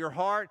with all your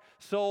heart,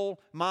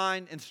 soul,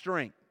 mind, and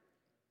strength.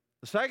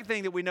 The second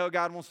thing that we know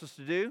God wants us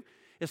to do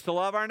is to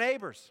love our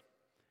neighbors.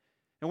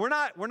 And we're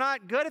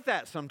not good at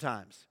that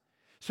sometimes.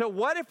 So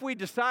what if we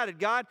decided,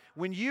 God,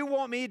 when you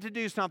want me to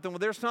do something, well,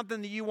 there's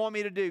something that you want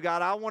me to do,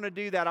 God, I want to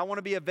do that. I want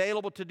to be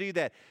available to do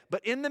that.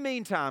 But in the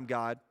meantime,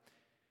 God,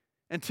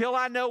 until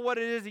I know what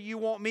it is that you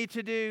want me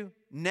to do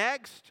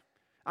next,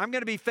 I'm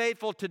going to be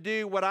faithful to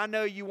do what I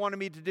know you wanted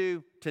me to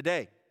do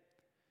today.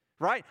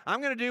 Right? I'm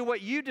going to do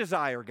what you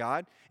desire,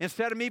 God,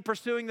 instead of me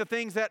pursuing the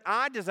things that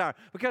I desire.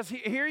 Because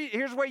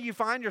here's where you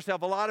find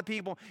yourself, a lot of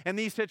people in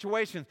these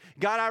situations.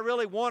 God, I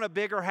really want a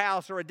bigger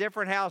house or a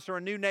different house or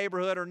a new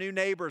neighborhood or new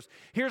neighbors.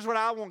 Here's what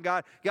I want,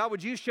 God. God,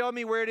 would you show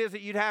me where it is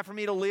that you'd have for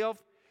me to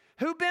live?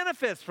 Who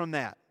benefits from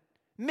that?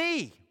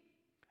 Me.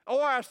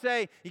 Or I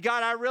say,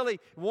 God, I really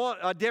want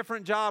a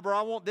different job, or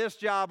I want this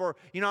job, or,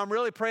 I'm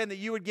really praying that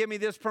you would give me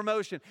this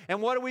promotion.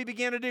 And what do we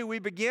begin to do? We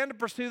begin to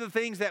pursue the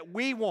things that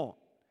we want.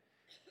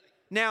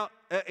 Now,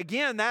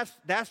 again,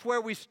 that's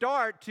where we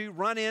start to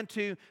run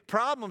into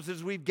problems,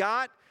 is we've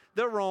got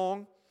the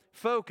wrong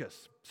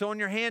focus. So on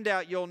your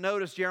handout, you'll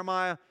notice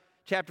Jeremiah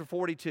chapter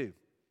 42.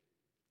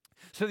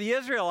 So the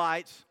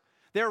Israelites,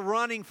 they're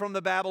running from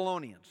the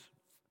Babylonians.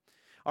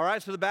 All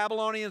right, so the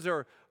Babylonians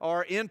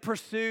are in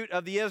pursuit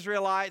of the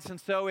Israelites. And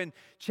so in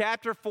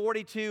chapter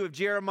 42 of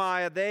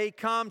Jeremiah, they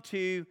come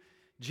to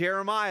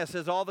Jeremiah. It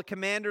says, all the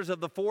commanders of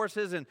the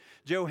forces, and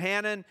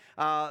Johanan,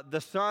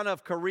 the son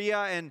of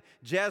Kareah, and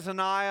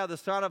Jezaniah, the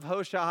son of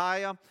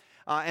Hoshaiah,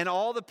 and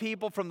all the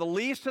people from the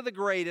least to the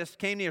greatest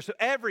came near. So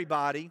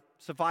everybody,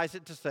 suffice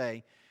it to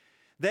say,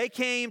 they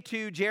came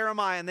to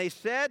Jeremiah, and they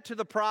said to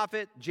the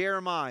prophet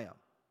Jeremiah,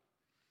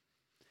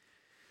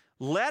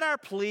 let our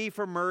plea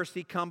for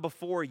mercy come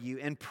before you,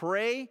 and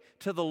pray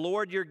to the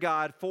Lord your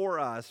God for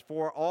us,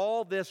 for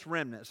all this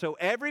remnant. So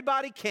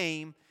everybody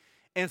came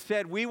and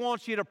said, we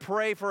want you to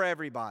pray for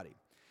everybody.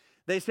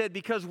 They said,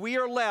 because we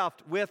are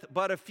left with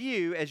but a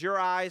few, as your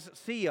eyes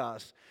see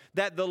us,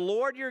 that the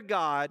Lord your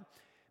God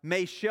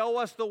may show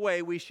us the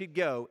way we should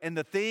go and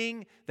the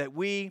thing that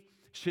we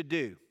should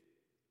do.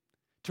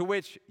 To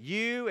which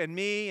you and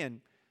me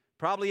and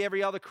probably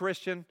every other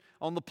Christian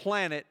on the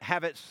planet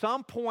have at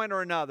some point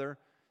or another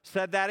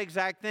said that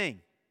exact thing,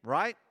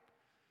 right?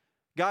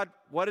 God,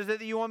 what is it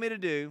that you want me to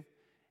do?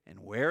 And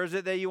where is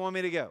it that you want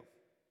me to go?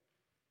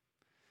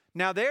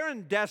 Now, they're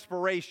in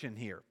desperation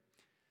here.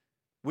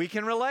 We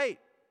can relate.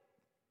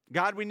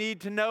 God, we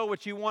need to know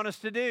what you want us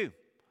to do.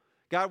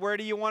 God, where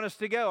do you want us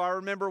to go? I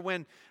remember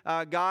when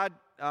God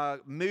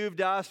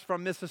moved us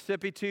from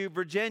Mississippi to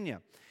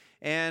Virginia.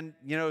 And,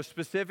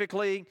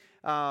 specifically,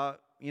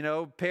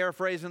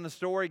 paraphrasing the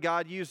story,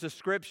 God used a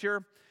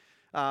scripture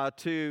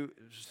to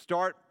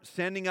start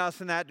sending us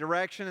in that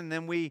direction, and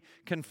then we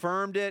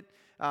confirmed it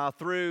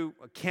through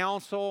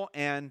counsel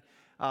and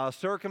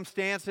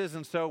circumstances,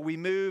 and so we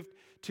moved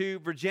to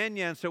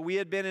Virginia, and so we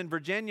had been in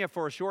Virginia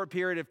for a short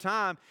period of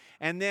time,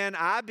 and then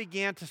I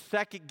began to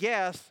second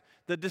guess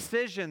the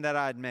decision that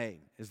I'd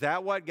made. Is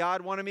that what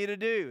God wanted me to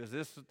do? Is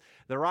this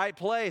the right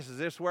place? Is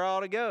this where I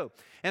ought to go?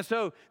 And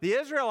so the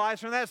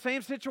Israelites are in that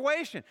same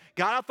situation.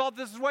 God, I thought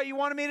this is what you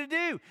wanted me to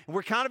do. And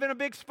we're kind of in a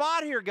big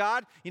spot here,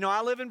 God.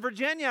 I live in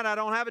Virginia and I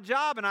don't have a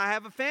job and I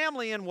have a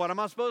family, and what am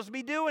I supposed to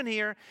be doing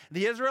here?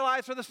 The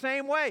Israelites are the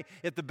same way.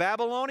 If the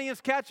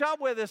Babylonians catch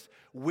up with us,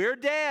 we're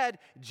dead.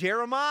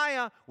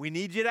 Jeremiah, we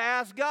need you to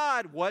ask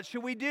God, what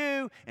should we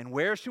do and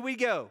where should we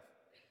go?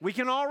 We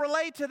can all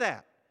relate to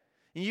that.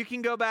 And you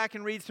can go back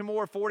and read some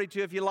more,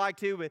 42 if you like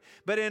to.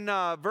 But in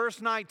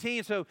verse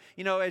 19, so,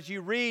 as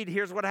you read,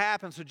 here's what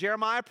happens. So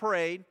Jeremiah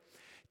prayed.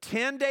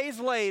 10 days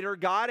later,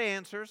 God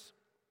answers.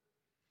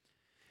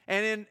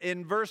 And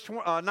in verse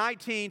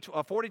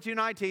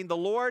 42:19, the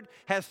Lord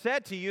has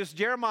said to you, it's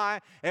Jeremiah,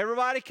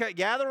 everybody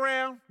gather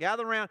around.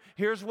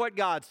 Here's what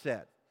God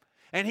said.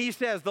 And he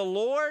says, the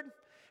Lord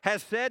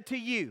has said to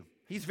you,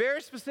 he's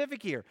very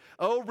specific here,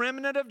 O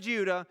remnant of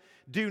Judah,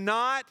 do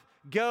not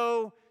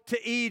go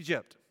to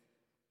Egypt.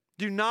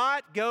 Do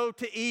not go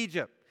to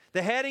Egypt.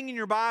 The heading in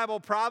your Bible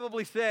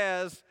probably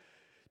says,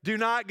 do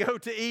not go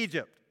to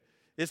Egypt.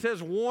 It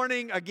says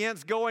warning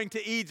against going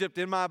to Egypt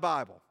in my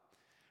Bible,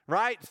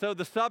 right? So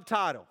the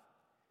subtitle,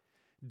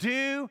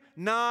 do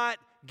not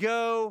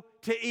go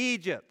to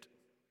Egypt.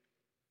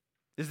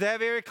 Is that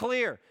very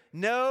clear?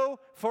 Know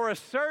for a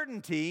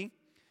certainty,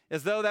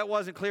 as though that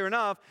wasn't clear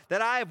enough,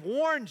 that I have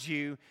warned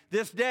you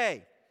this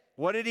day.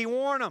 What did he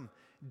warn them?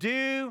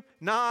 Do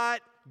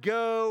not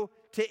go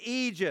to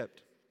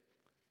Egypt.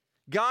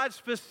 God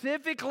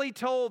specifically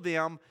told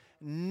them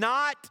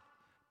not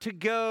to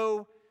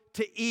go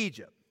to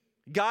Egypt.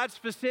 God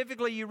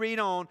specifically, you read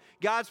on,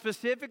 God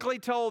specifically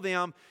told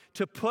them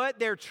to put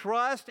their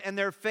trust and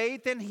their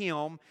faith in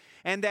Him,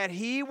 and that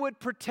He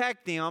would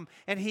protect them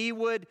and He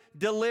would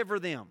deliver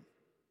them.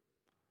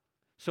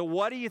 So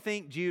what do you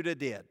think Judah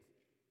did?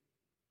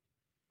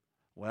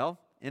 Well,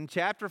 in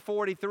chapter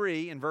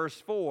 43, in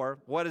verse 4,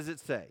 what does it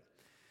say?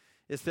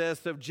 It says,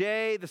 so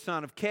J, the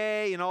son of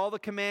K, and all the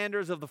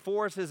commanders of the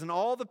forces and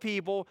all the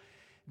people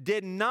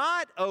did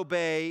not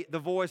obey the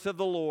voice of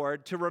the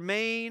Lord to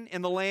remain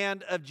in the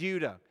land of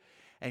Judah.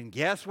 And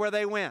guess where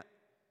they went?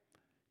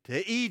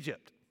 To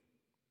Egypt.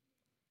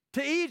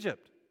 To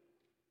Egypt.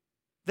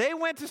 They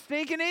went to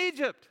stinking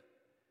Egypt.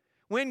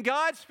 When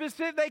God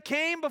they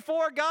came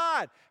before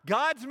God,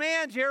 God's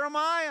man,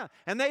 Jeremiah,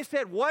 and they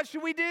said, what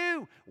should we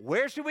do?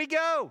 Where should we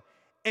go?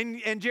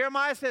 And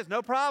Jeremiah says,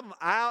 no problem.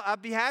 I'll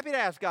be happy to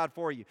ask God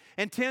for you.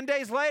 And 10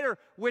 days later,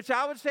 which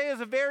I would say is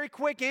a very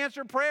quick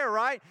answered prayer,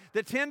 right?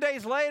 That 10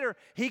 days later,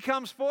 he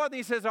comes forth and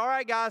he says, all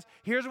right, guys,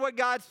 here's what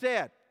God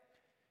said.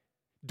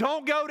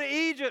 Don't go to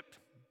Egypt.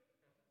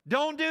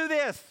 Don't do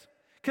this.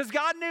 Because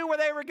God knew where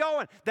they were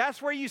going.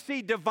 That's where you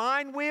see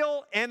divine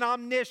will and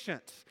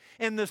omniscience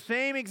in the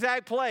same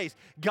exact place.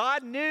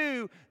 God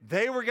knew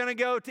they were going to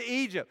go to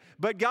Egypt,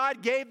 but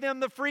God gave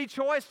them the free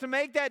choice to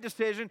make that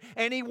decision,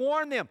 and He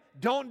warned them,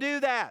 don't do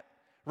that,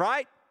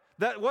 right?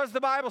 What does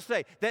the Bible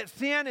say? That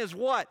sin is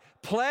what?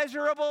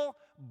 Pleasurable,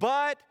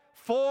 but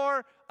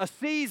for a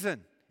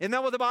season. Isn't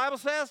that what the Bible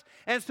says?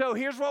 And so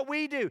here's what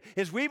we do,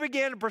 is we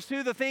begin to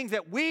pursue the things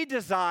that we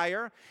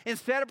desire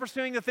instead of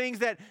pursuing the things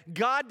that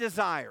God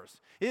desires.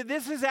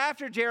 This is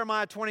after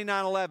Jeremiah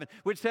 29:11,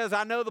 which says,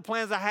 I know the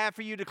plans I have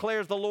for you,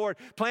 declares the Lord,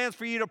 plans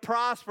for you to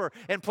prosper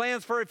and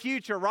plans for a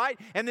future, right?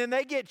 And then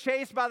they get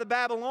chased by the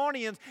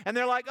Babylonians, and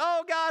they're like,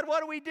 oh, God, what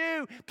do we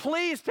do?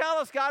 Please tell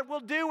us, God, we'll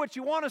do what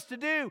you want us to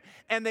do.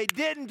 And they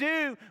didn't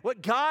do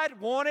what God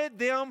wanted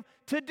them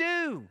to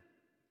do.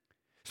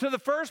 So the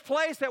first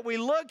place that we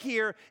look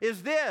here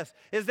is this,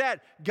 is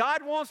that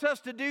God wants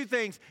us to do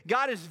things.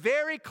 God is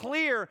very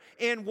clear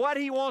in what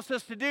He wants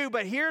us to do,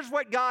 but here's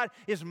what God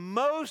is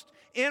most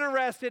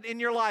interested in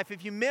your life.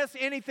 If you miss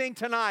anything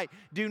tonight,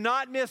 do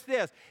not miss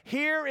this.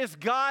 Here is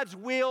God's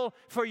will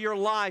for your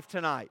life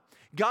tonight.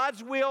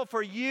 God's will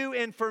for you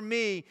and for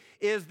me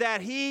is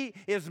that He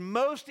is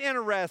most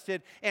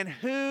interested in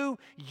who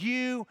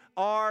you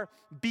are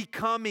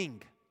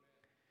becoming.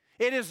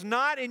 It is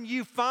not in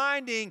you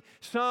finding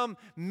some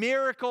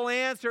miracle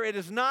answer. It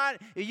is not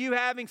you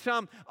having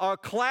some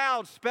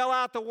cloud spell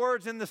out the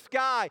words in the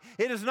sky.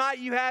 It is not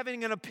you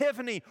having an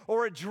epiphany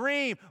or a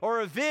dream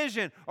or a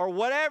vision or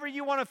whatever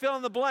you want to fill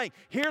in the blank.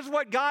 Here's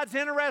what God's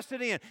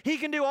interested in. He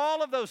can do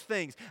all of those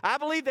things. I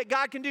believe that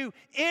God can do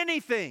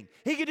anything.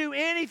 He can do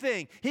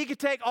anything. He could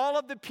take all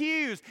of the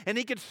pews and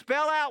He could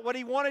spell out what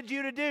He wanted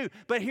you to do.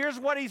 But here's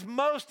what He's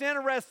most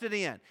interested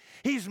in.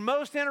 He's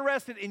most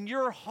interested in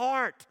your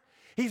heart.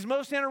 He's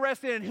most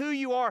interested in who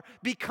you are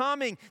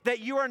becoming, that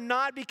you are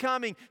not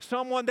becoming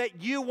someone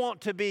that you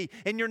want to be,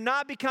 and you're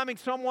not becoming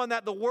someone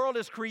that the world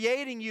is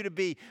creating you to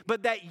be,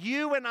 but that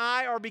you and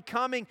I are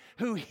becoming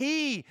who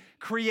He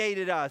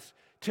created us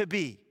to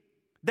be.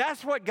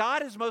 That's what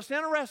God is most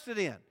interested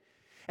in.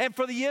 And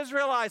for the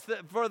Israelites,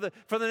 for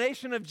the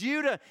nation of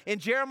Judah in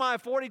Jeremiah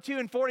 42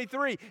 and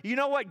 43, you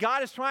know what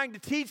God is trying to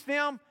teach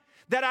them?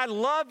 That I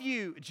love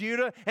you,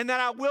 Judah, and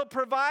that I will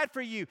provide for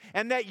you,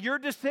 and that your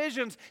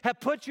decisions have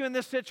put you in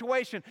this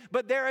situation.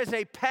 But there is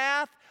a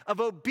path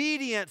of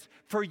obedience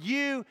for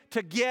you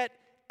to get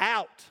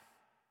out,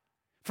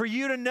 for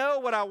you to know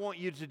what I want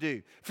you to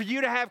do, for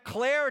you to have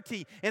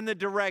clarity in the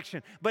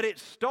direction. But it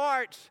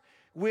starts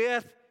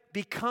with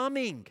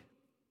becoming.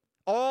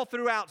 All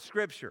throughout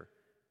Scripture,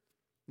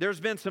 there's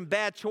been some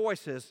bad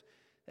choices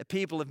that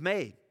people have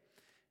made.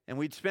 And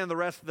we'd spend the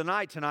rest of the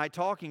night tonight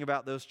talking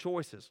about those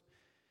choices.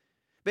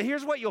 But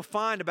here's what you'll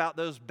find about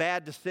those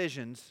bad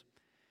decisions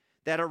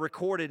that are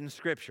recorded in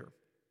Scripture.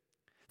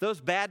 Those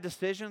bad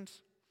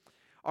decisions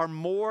are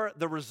more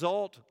the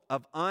result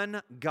of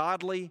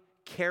ungodly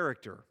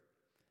character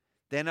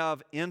than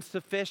of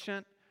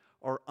insufficient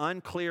or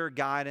unclear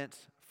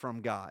guidance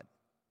from God.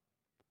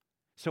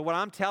 So what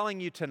I'm telling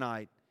you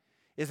tonight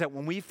is that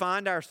when we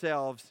find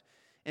ourselves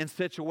in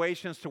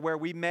situations to where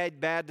we made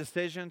bad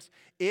decisions,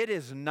 it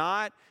is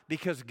not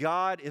because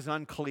God is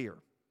unclear.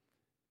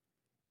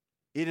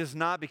 It is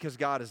not because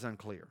God is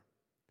unclear.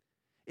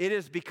 It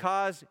is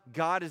because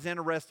God is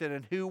interested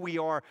in who we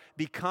are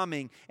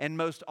becoming. And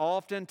most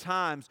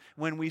oftentimes,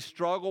 when we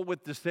struggle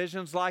with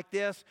decisions like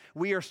this,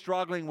 we are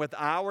struggling with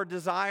our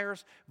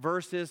desires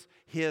versus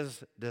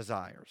His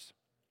desires.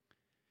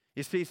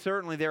 You see,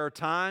 certainly there are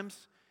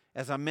times,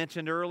 as I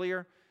mentioned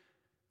earlier,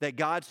 that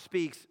God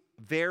speaks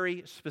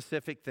very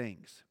specific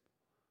things.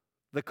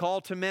 The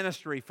call to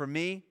ministry, for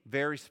me,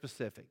 very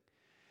specific.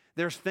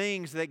 There's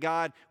things that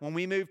God, when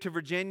we moved to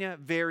Virginia,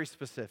 very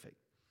specific.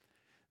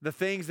 The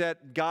things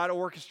that God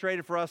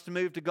orchestrated for us to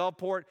move to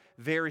Gulfport,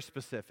 very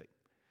specific.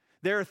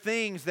 There are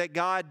things that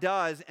God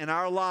does in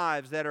our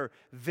lives that are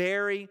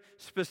very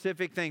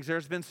specific things.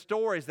 There's been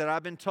stories that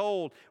I've been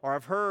told or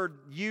I've heard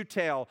you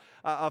tell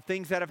of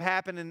things that have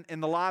happened in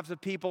the lives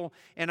of people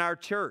in our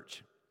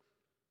church.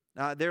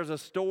 There's a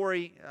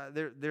story,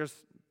 there's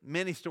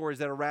many stories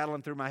that are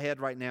rattling through my head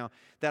right now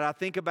that I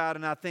think about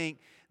and I think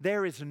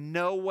there is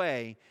no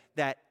way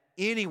that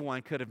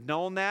anyone could have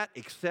known that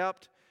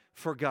except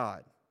for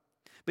God.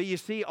 But you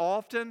see,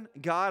 often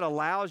God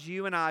allows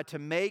you and I to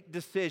make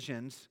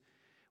decisions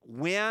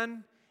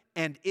when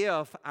and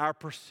if our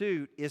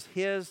pursuit is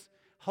His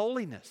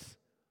holiness.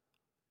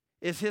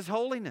 Is His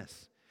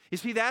holiness. You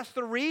see, that's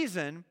the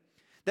reason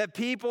that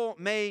people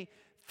may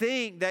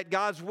think that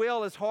God's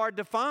will is hard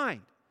to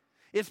find.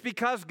 It's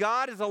because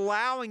God is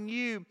allowing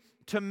you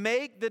to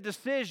make the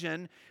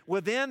decision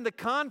within the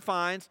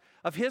confines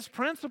of His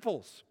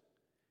principles.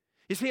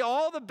 You see,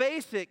 all the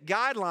basic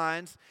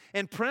guidelines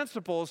and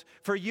principles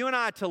for you and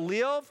I to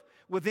live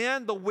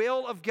within the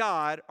will of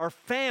God are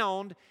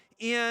found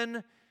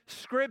in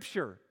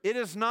Scripture. It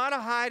is not a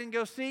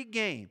hide-and-go-seek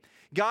game.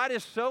 God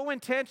is so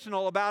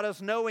intentional about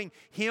us knowing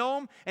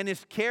Him and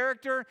His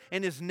character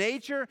and His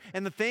nature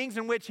and the things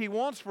in which He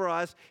wants for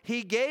us.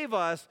 He gave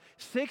us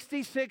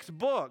 66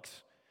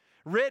 books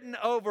written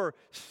over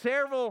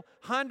several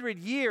hundred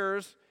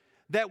years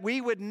that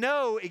we would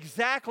know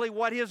exactly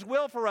what His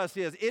will for us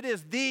is. It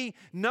is the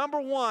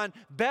 #1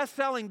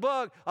 best-selling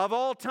book of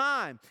all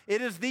time.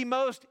 It is the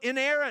most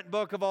inerrant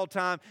book of all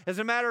time. As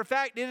a matter of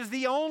fact, it is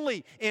the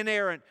only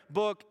inerrant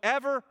book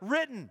ever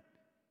written.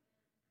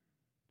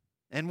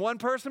 And one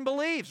person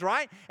believes,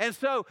 right? And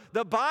so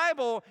the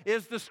Bible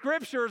is the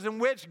scriptures in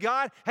which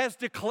God has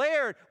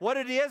declared what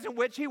it is in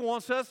which He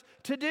wants us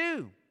to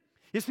do.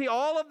 You see,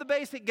 all of the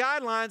basic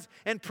guidelines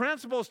and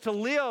principles to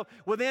live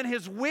within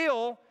His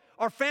will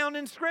are found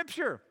in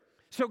Scripture.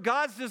 So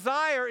God's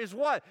desire is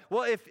what?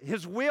 Well, if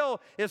His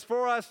will is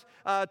for us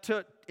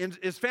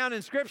is found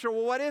in Scripture,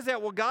 well, what is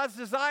that? Well, God's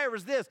desire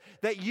is this,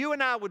 that you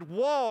and I would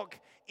walk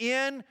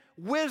in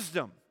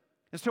wisdom.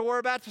 And so we're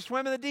about to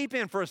swim in the deep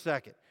end for a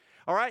second.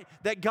 All right?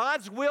 That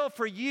God's will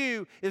for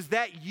you is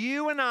that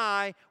you and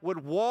I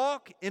would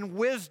walk in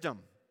wisdom.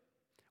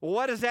 Well,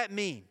 what does that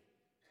mean?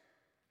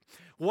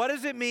 What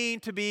does it mean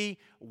to be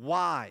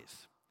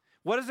wise?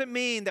 What does it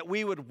mean that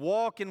we would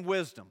walk in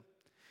wisdom?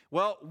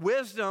 Well,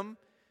 wisdom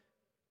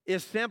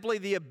is simply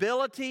the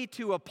ability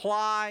to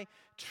apply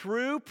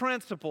true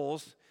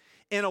principles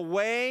in a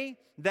way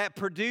that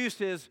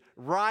produces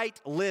right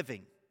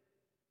living.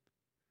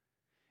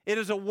 It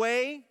is a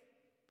way,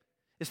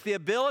 it's the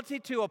ability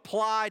to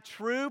apply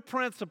true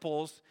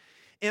principles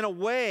in a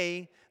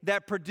way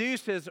that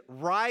produces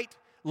right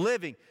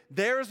living.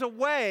 There's a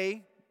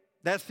way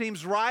that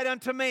seems right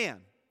unto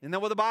man. Isn't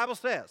that what the Bible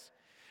says?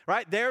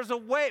 Right? There's a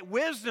way.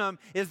 Wisdom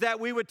is that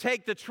we would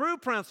take the true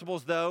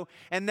principles, though,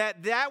 and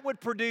that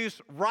would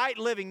produce right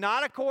living,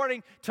 not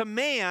according to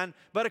man,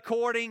 but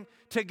according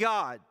to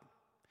God.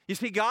 You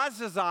see, God's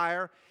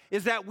desire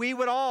is that we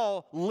would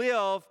all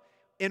live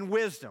in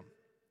wisdom.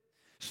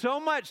 So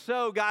much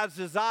so, God's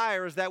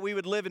desire is that we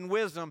would live in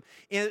wisdom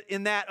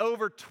in that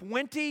over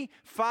 25%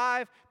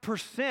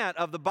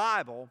 of the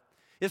Bible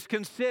is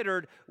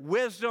considered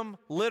wisdom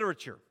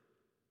literature.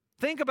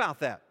 Think about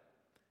that.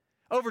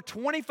 Over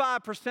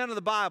 25% of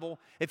the Bible,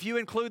 if you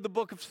include the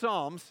book of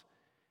Psalms,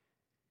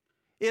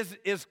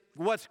 is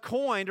what's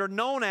coined or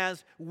known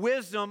as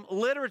wisdom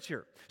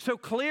literature. So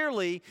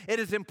clearly, it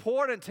is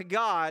important to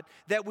God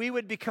that we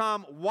would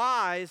become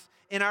wise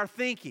in our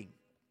thinking.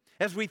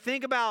 As we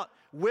think about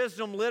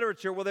wisdom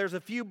literature, well, there's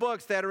a few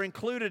books that are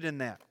included in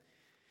that.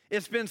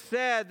 It's been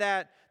said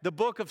that the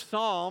book of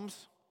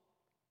Psalms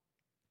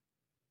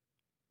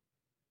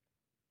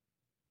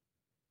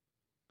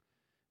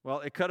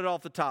well, it cut it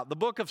off the top. The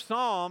book of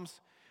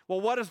Psalms,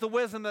 well, what is the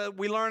wisdom that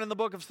we learn in the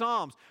book of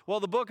Psalms? Well,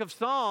 the book of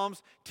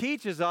Psalms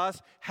teaches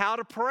us how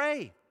to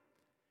pray.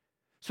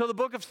 So the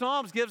book of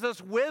Psalms gives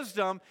us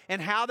wisdom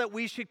and how that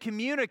we should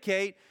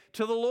communicate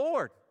to the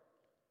Lord.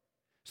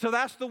 So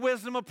that's the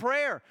wisdom of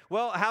prayer.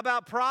 Well, how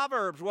about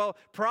Proverbs? Well,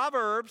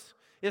 Proverbs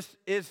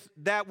is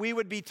that we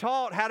would be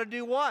taught how to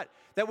do what?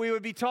 That we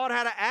would be taught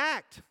how to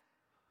act.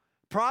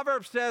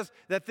 Proverbs says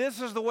that this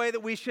is the way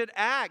that we should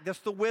act. That's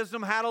the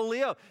wisdom how to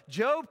live.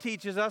 Job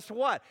teaches us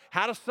what?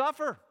 How to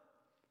suffer.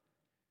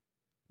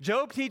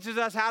 Job teaches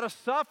us how to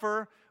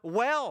suffer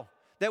well.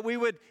 That we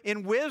would,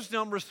 in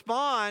wisdom,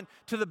 respond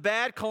to the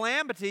bad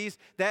calamities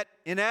that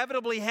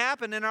inevitably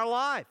happen in our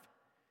life.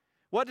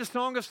 What does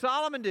Song of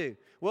Solomon do?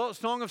 Well,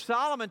 Song of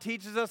Solomon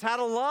teaches us how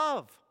to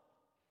love.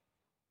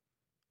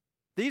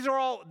 These are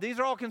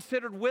all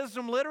considered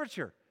wisdom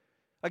literature.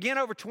 Again,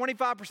 over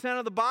 25%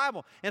 of the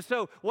Bible. And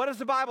so, what is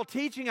the Bible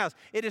teaching us?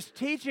 It is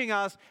teaching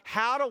us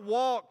how to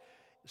walk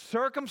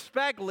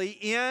circumspectly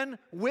in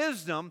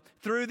wisdom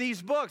through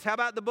these books. How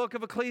about the book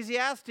of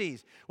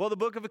Ecclesiastes? Well, the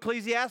book of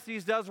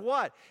Ecclesiastes does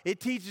what?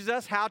 It teaches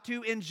us how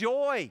to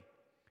enjoy.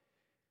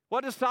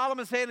 What does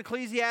Solomon say in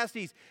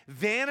Ecclesiastes?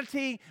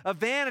 Vanity of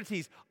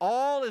vanities,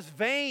 all is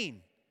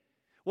vain.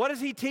 What is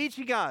he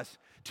teaching us?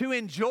 To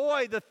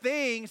enjoy the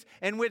things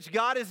in which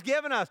God has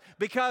given us.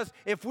 Because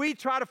if we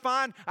try to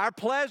find our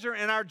pleasure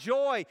and our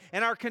joy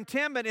and our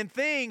contentment in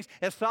things,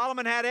 as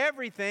Solomon had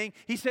everything,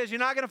 he says you're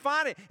not going to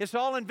find it. It's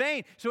all in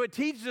vain. So it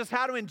teaches us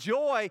how to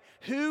enjoy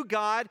who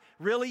God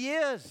really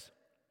is.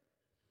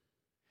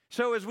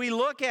 So as we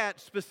look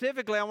at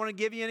specifically, I want to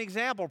give you an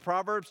example.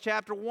 Proverbs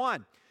chapter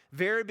 1,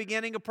 very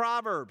beginning of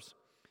Proverbs.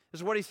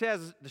 This is what he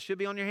says. This should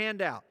be on your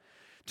handout.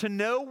 To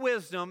know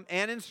wisdom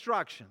and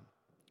instruction,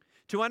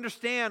 to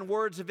understand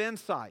words of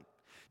insight,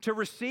 to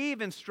receive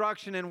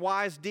instruction in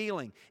wise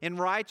dealing, in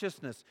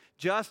righteousness,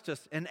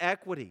 justice, and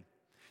equity,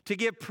 to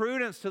give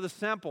prudence to the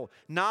simple,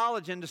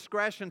 knowledge and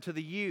discretion to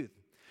the youth.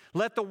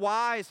 Let the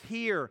wise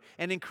hear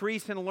and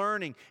increase in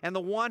learning, and the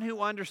one who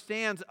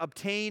understands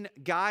obtain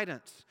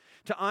guidance.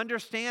 To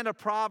understand a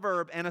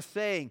proverb and a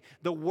saying,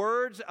 the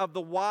words of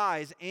the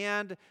wise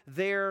and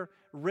their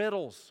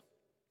riddles.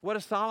 What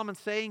is Solomon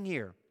saying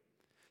here?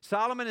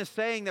 Solomon is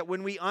saying that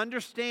when we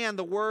understand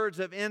the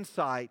words of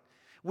insight,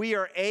 we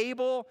are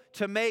able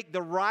to make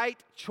the right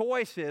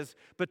choices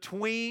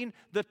between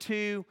the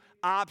two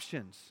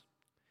options.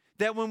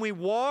 That when we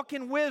walk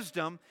in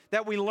wisdom,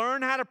 that we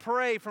learn how to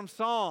pray from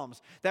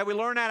Psalms, that we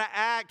learn how to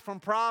act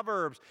from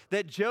Proverbs,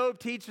 that Job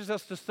teaches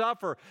us to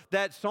suffer,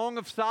 that Song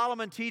of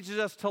Solomon teaches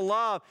us to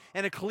love,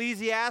 and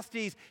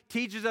Ecclesiastes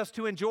teaches us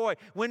to enjoy.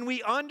 When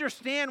we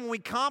understand, when we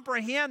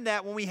comprehend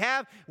that, when we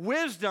have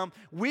wisdom,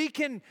 we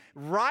can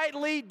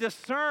rightly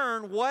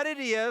discern what it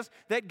is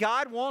that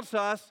God wants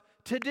us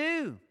to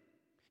do.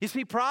 You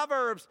see,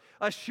 Proverbs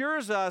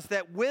assures us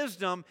that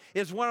wisdom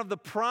is one of the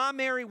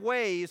primary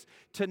ways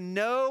to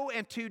know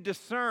and to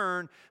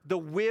discern the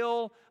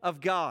will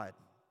of God.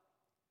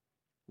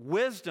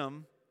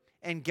 Wisdom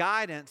and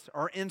guidance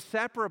are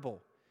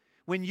inseparable.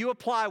 When you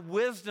apply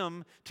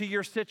wisdom to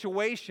your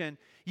situation,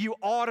 you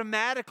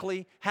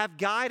automatically have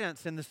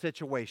guidance in the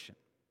situation.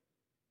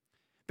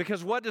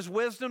 Because what does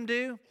wisdom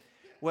do?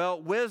 Well,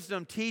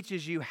 wisdom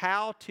teaches you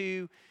how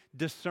to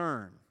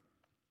discern.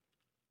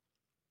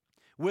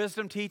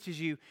 Wisdom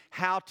teaches you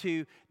how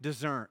to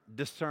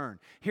discern.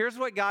 Here's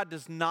what God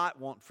does not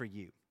want for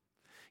you.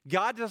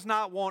 God does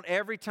not want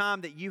every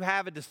time that you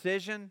have a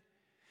decision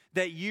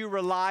that you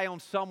rely on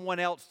someone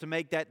else to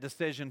make that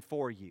decision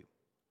for you.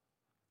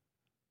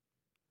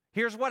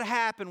 Here's what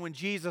happened when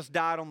Jesus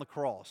died on the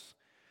cross.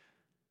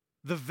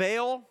 The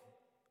veil,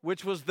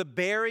 which was the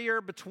barrier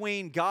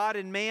between God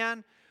and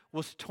man,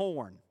 was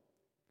torn.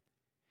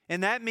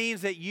 And that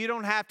means that you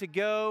don't have to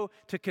go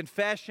to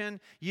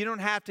confession. You don't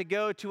have to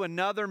go to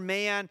another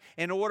man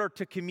in order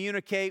to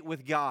communicate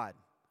with God.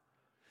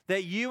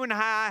 That you and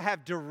I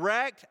have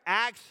direct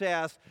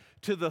access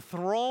to the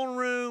throne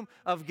room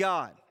of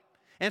God.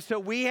 And so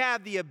we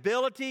have the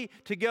ability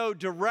to go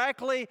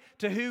directly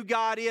to who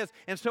God is.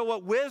 And so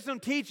what wisdom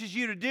teaches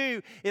you to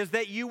do is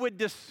that you would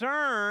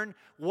discern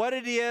what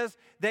it is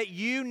that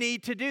you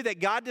need to do, that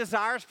God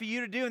desires for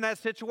you to do in that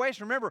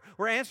situation. Remember,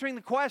 we're answering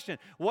the question,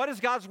 what is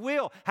God's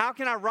will? How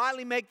can I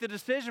rightly make the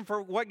decision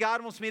for what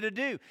God wants me to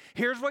do?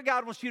 Here's what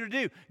God wants you to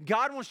do.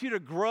 God wants you to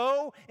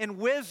grow in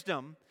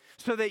wisdom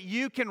so that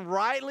you can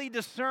rightly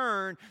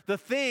discern the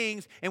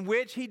things in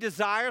which He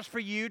desires for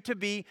you to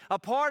be a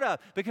part of.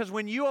 Because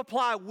when you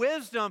apply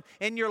wisdom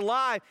in your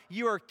life,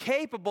 you are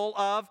capable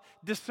of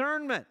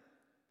discernment.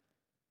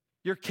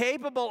 You're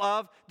capable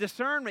of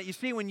discernment. You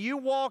see, when you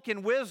walk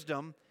in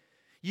wisdom,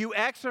 you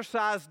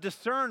exercise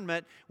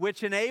discernment,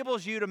 which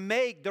enables you to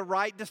make the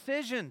right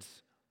decisions.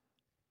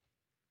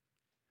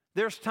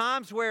 There's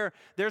times where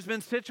there's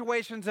been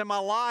situations in my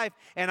life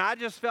and I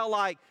just felt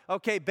like,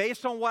 okay,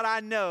 based on what I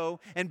know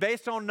and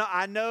based on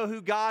I know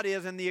who God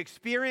is and the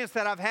experience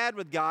that I've had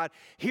with God,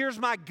 here's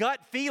my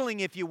gut feeling,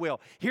 if you will.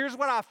 Here's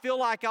what I feel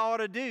like I ought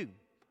to do.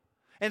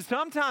 And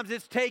sometimes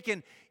it's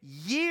taken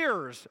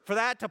years for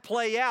that to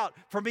play out,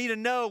 for me to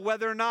know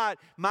whether or not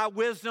my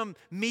wisdom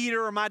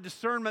meter or my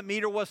discernment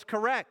meter was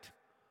correct.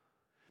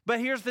 But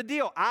here's the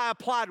deal. I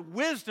applied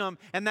wisdom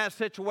in that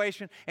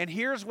situation, and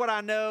here's what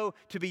I know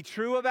to be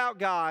true about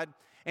God,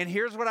 and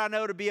here's what I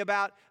know to be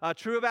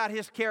true about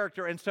His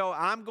character. And so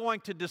I'm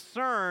going to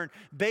discern,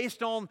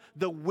 based on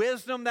the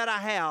wisdom that I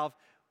have,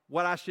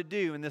 what I should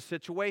do in this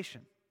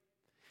situation.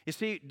 You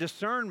see,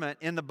 discernment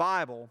in the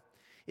Bible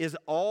is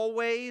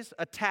always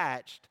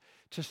attached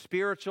to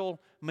spiritual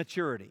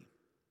maturity.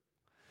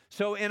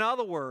 So in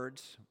other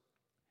words,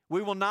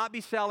 we will not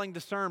be selling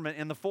discernment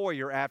in the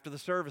foyer after the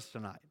service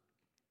tonight.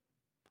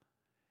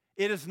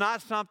 It is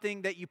not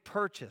something that you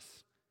purchase.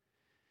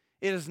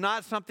 It is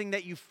not something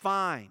that you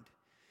find.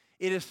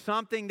 It is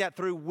something that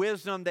through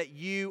wisdom that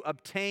you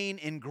obtain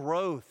in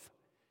growth.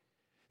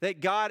 That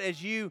God,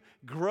 as you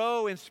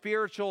grow in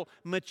spiritual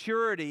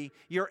maturity,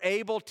 you're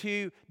able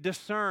to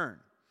discern.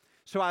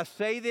 So I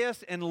say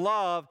this in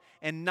love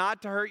and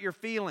not to hurt your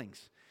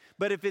feelings.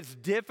 But if it's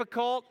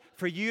difficult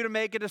for you to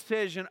make a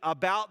decision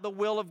about the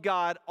will of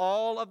God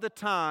all of the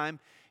time,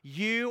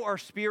 you are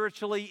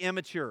spiritually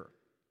immature.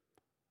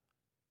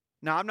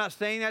 Now, I'm not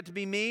saying that to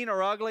be mean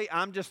or ugly.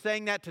 I'm just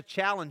saying that to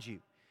challenge you.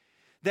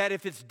 That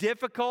if it's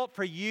difficult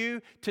for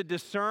you to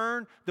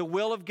discern the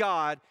will of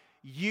God,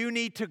 you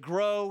need to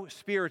grow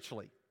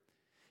spiritually.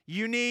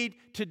 You need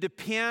to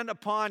depend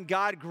upon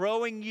God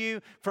growing you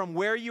from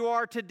where you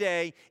are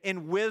today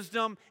in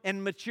wisdom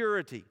and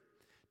maturity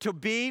to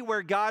be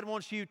where God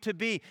wants you to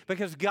be,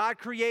 because God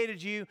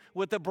created you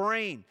with a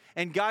brain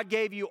and God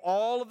gave you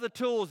all of the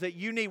tools that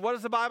you need. What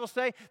does the Bible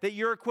say? That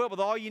you're equipped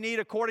with all you need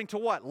according to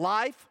what?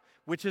 Life,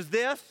 which is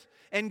this,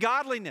 and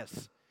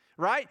godliness,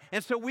 right?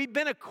 And so we've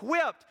been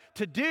equipped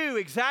to do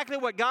exactly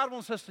what God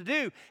wants us to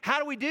do. How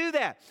do we do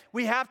that?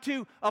 We have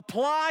to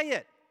apply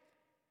it.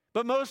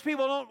 But most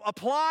people don't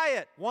apply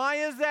it. Why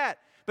is that?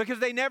 Because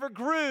they never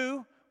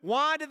grew.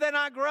 Why did they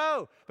not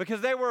grow? Because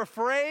they were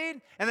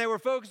afraid and they were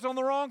focused on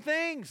the wrong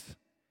things.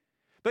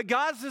 But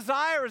God's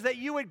desire is that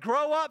you would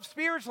grow up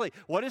spiritually.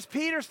 What does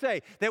Peter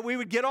say? That we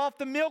would get off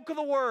the milk of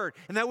the Word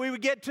and that we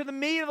would get to the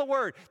meat of the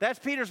Word. That's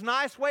Peter's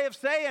nice way of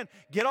saying,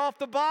 get off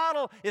the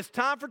bottle. It's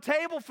time for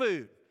table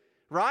food,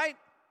 right?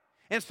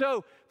 And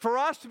so for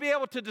us to be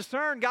able to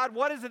discern, God,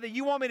 what is it that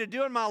you want me to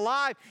do in my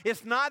life?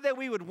 It's not that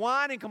we would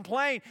whine and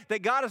complain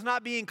that God is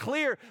not being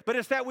clear, but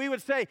it's that we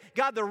would say,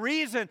 God, the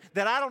reason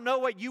that I don't know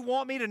what you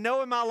want me to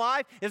know in my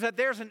life is that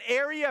there's an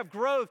area of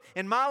growth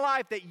in my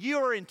life that you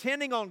are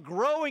intending on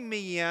growing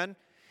me in.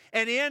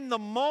 And in the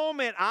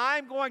moment,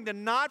 I'm going to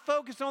not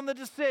focus on the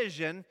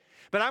decision,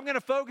 but I'm going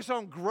to focus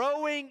on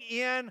growing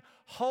in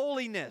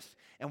holiness.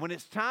 And when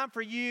it's time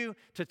for you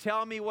to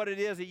tell me what it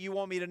is that you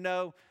want me to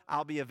know,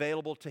 I'll be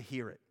available to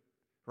hear it,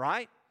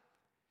 right?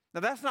 Now,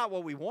 that's not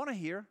what we want to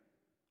hear,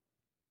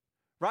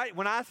 Right?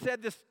 When I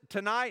said this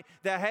tonight,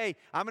 that, hey,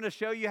 I'm going to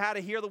show you how to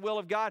hear the will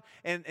of God,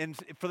 and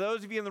for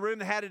those of you in the room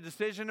that had a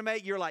decision to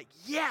make, you're like,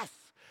 yes,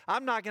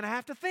 I'm not going to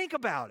have to think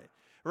about it.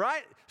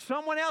 Right?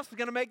 Someone else is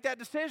going to make that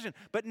decision.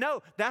 But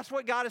no, that's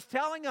what God is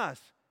telling us.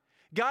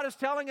 God is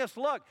telling us,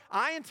 look,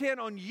 I intend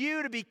on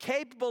you to be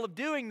capable of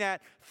doing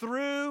that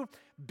through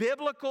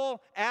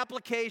biblical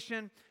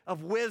application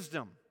of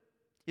wisdom.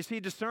 You see,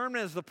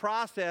 discernment is the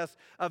process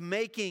of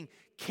making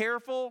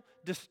careful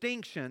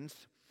distinctions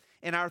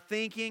in our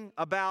thinking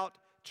about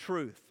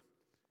truth.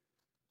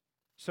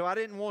 So I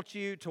didn't want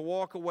you to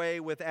walk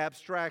away with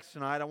abstracts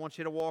tonight. I want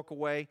you to walk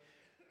away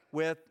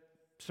with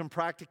some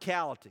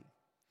practicality.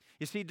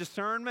 You see,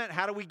 discernment,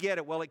 how do we get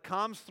it? Well, it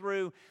comes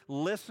through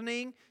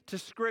listening to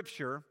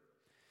Scripture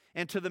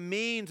and to the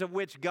means of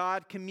which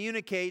God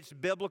communicates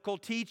biblical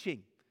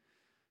teaching.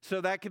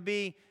 So that could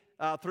be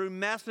through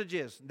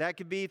messages. That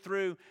could be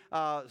through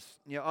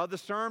other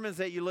sermons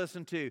that you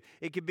listen to.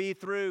 It could be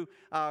through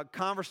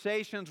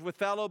conversations with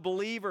fellow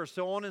believers,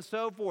 so on and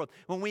so forth.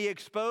 When we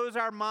expose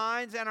our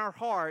minds and our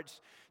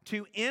hearts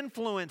to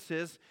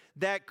influences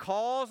that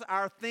cause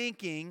our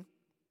thinking,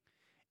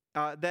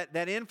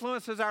 that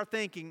influences our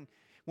thinking,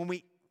 when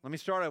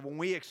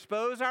we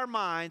expose our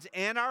minds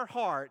and our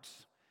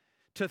hearts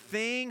to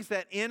things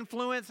that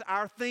influence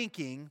our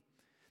thinking,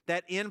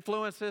 that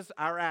influences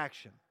our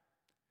action.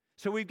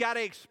 So we've got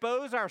to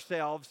expose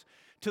ourselves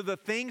to the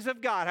things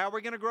of God. How are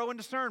we going to grow in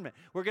discernment?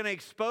 We're going to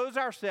expose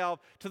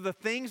ourselves to the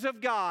things of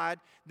God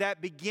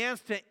that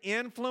begins to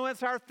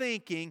influence our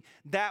thinking,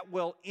 that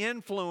will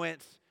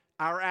influence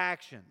our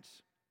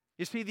actions.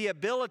 You see, the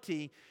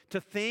ability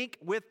to think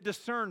with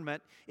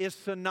discernment is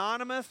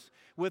synonymous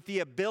with the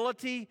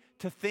ability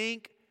to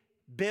think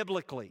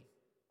biblically.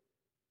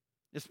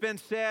 It's been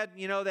said,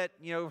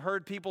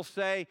 heard people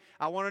say,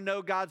 I want to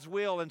know God's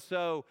will, and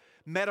so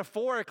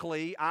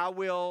metaphorically, I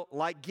will,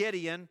 like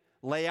Gideon,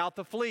 lay out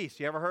the fleece.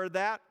 You ever heard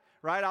that?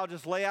 Right? I'll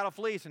just lay out a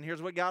fleece, and here's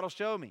what God will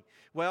show me.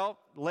 Well,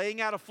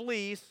 laying out a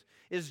fleece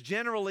is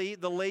generally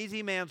the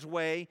lazy man's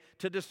way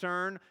to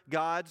discern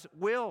God's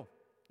will.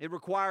 It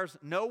requires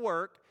no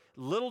work,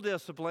 little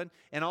discipline,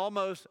 and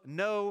almost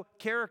no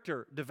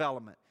character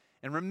development.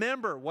 And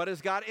remember, what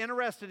is God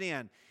interested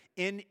in?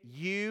 In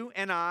you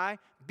and I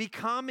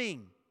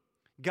becoming.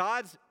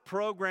 God's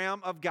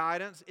program of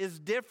guidance is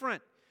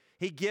different.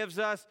 He gives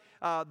us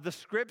the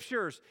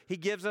Scriptures. He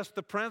gives us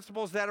the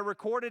principles that are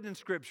recorded in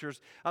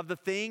Scriptures of the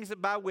things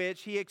by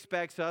which He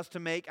expects us to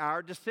make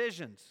our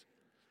decisions.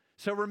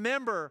 So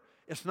remember,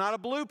 it's not a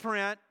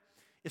blueprint,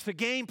 it's a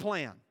game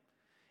plan.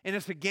 And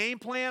it's a game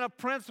plan of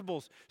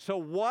principles. So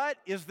what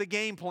is the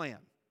game plan?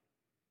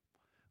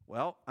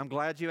 Well, I'm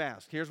glad you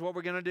asked. Here's what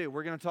we're going to do.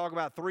 We're going to talk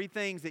about 3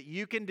 things that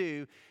you can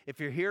do. If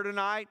you're here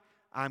tonight,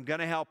 I'm going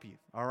to help you,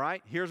 all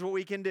right? Here's what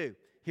we can do.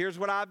 Here's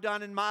what I've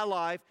done in my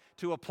life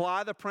to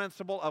apply the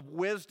principle of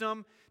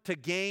wisdom to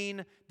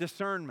gain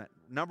discernment.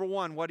 Number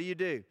 1, what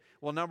do?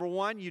 Well, number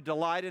 1, you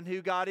delight in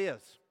who God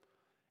is.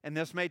 And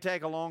this may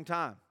take a long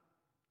time.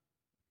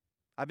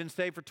 I've been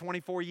saved for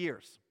 24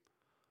 years.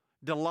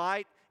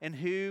 Delight in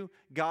who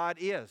God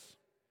is.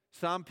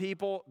 Some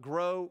people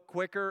grow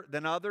quicker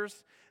than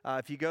others.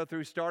 If you go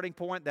through Starting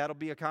Point, that'll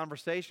be a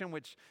conversation,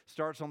 which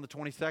starts on the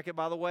 22nd,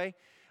 by the way.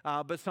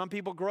 But some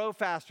people grow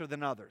faster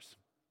than others.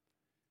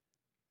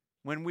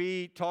 When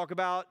we talk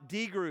about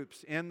D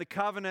groups, in the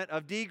covenant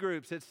of D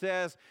groups, it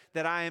says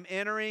that I am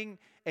entering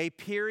a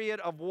period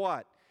of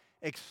what?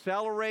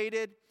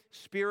 Accelerated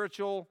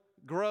spiritual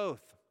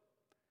growth.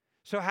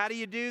 So how do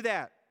you do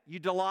that? You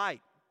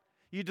delight.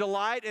 You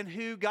delight in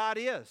who God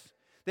is.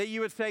 That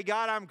you would say,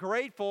 God, I'm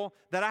grateful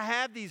that I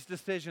have these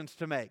decisions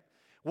to make.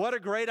 What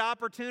a great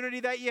opportunity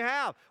that you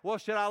have. Well,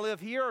 should I live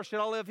here or should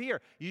I live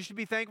here? You should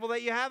be thankful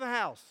that you have a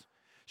house.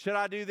 Should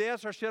I do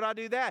this or should I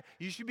do that?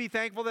 You should be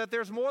thankful that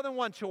there's more than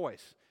one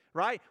choice,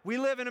 right? We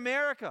live in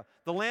America,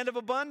 the land of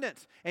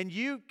abundance, and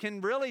you can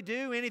really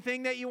do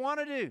anything that you want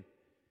to do.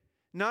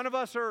 None of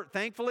us are,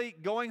 thankfully,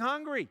 going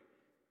hungry.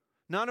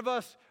 None of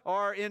us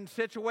are in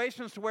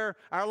situations where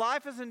our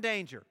life is in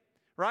danger.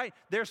 Right?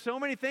 There's so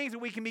many things that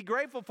we can be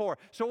grateful for.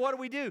 So what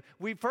do?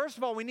 First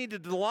of all, we need to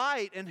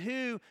delight in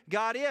who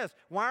God is.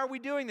 Why are we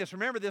doing this?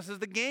 Remember, this is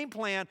the game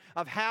plan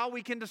of how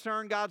we can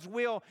discern God's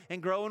will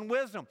and grow in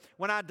wisdom.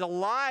 When I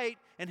delight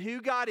in who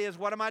God is,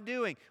 what am I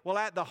doing? Well,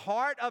 at the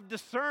heart of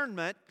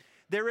discernment,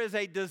 there is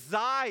a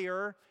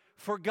desire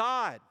for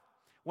God.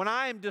 When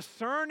I am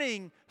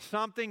discerning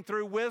something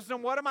through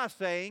wisdom, what am I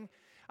saying?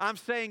 I'm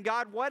saying,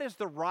 God, what is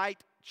the right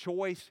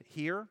choice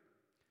here?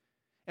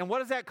 And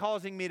what is that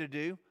causing me to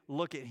do?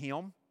 Look at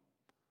Him.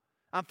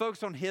 I'm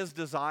focused on His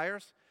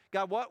desires.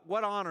 God,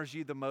 what honors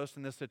you the most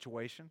in this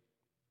situation?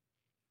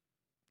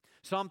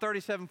 Psalm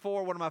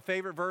 37:4, one of my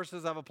favorite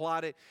verses. I've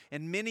applied it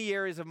in many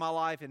areas of my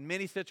life, in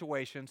many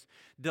situations.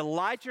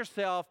 Delight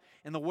yourself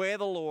in the way of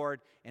the Lord,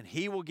 and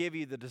He will give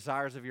you the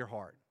desires of your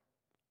heart.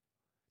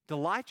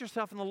 Delight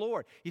yourself in the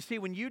Lord. You see,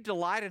 when you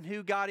delight in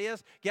who God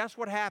is, guess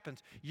what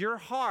happens? Your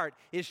heart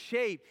is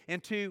shaped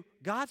into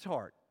God's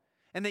heart.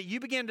 And that you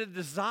begin to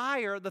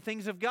desire the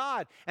things of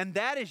God. And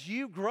that is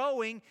you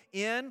growing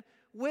in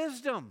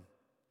wisdom.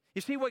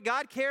 You see, what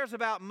God cares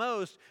about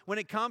most when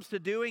it comes to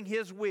doing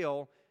His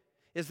will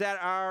is that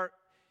our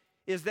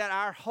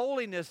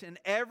holiness in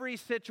every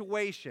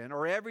situation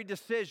or every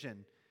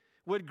decision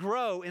would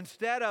grow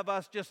instead of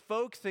us just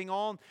focusing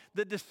on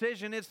the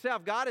decision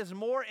itself. God is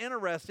more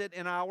interested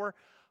in our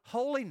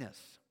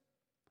holiness,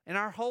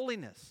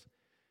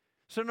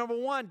 So number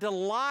one,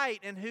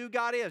 delight in who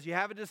God is. You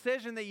have a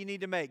decision that you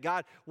need to make.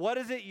 God, what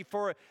is it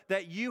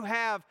that you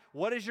have?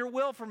 What is your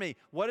will for me?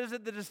 What is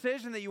it, the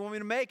decision that you want me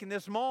to make in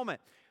this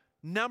moment?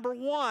 Number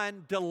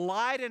one,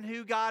 delight in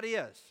who God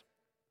is.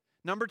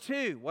 Number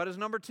two, what is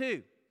number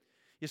two?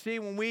 You see,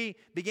 when we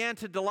began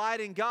to delight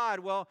in God,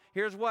 well,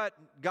 here's what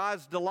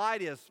God's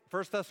delight is.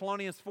 1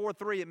 Thessalonians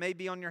 4:3, it may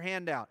be on your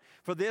handout.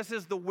 For this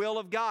is the will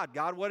of God.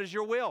 God, what is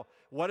your will?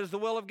 What is the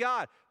will of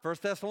God? 1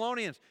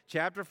 Thessalonians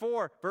chapter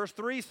 4, verse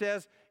 3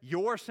 says,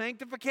 your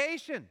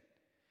sanctification.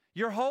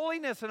 Your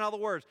holiness, in other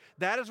words.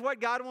 That is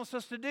what God wants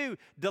us to do.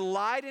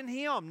 Delight in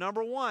Him,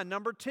 number one.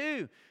 Number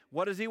two,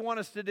 what does He want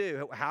us to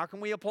do? How can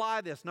we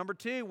apply this? Number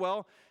two,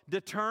 well,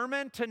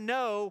 determine to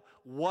know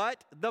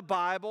what the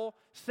Bible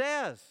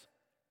says.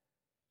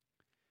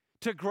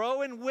 To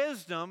grow in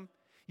wisdom,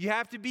 you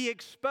have to be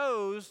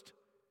exposed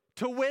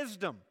to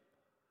wisdom.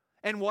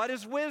 And what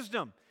is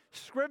wisdom?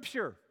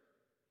 Scripture.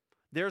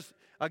 There's,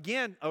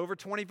 again, over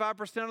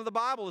 25% of the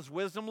Bible is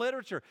wisdom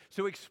literature.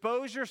 So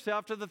expose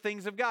yourself to the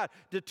things of God.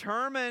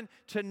 Determine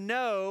to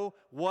know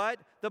what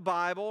the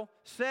Bible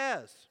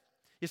says.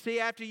 You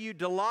see, after you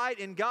delight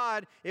in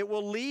God, it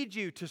will lead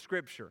you to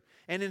Scripture.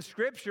 And in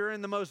Scripture,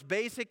 in the most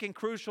basic and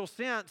crucial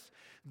sense,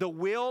 the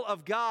will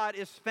of God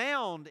is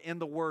found in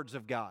the words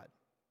of God.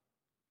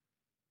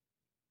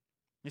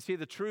 You see,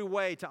 the true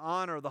way to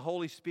honor the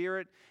Holy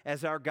Spirit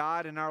as our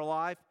guide in our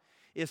life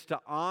is to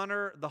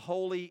honor the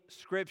Holy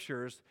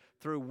Scriptures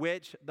through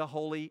which the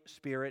Holy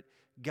Spirit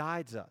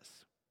guides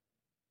us.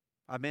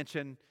 I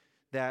mentioned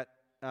that,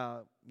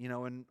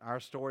 in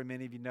our story,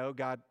 many of you know,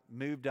 God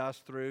moved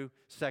us through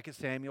 2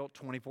 Samuel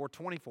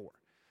 24:24.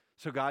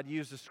 So God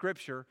used the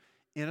Scripture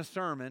in a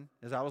sermon,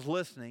 as I was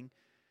listening,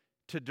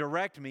 to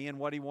direct me in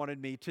what He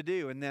wanted me to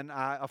do. And then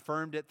I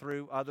affirmed it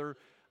through other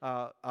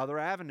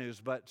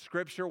avenues, but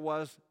Scripture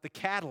was the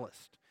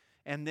catalyst.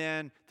 And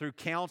then through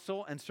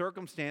counsel and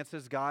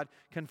circumstances, God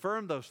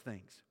confirmed those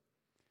things.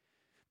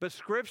 But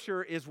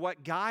Scripture is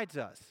what guides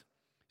us.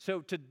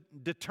 So to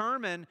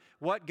determine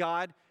what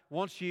God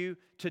wants you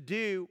to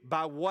do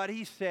by what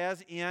He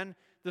says in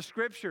the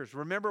Scriptures.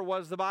 Remember, what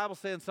does the Bible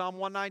say in Psalm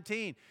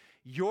 119?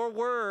 Your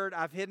word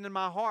I've hidden in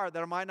my heart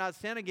that I might not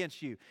sin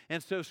against you.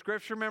 And so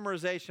Scripture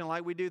memorization,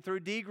 like we do through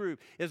D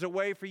Group, is a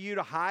way for you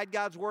to hide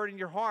God's word in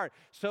your heart.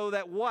 So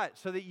that what?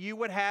 So that you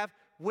would have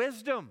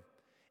wisdom.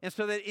 And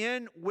so that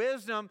in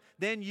wisdom,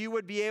 then you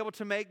would be able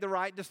to make the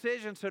right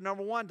decision. So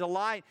number one,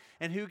 delight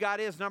in who God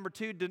is. Number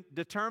two,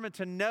 determine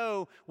to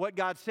know what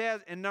God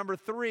says. And number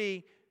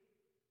three,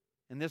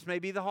 and this may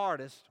be the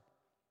hardest,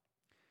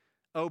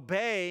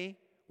 obey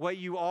what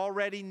you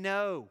already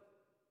know.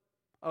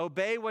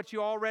 Obey what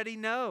you already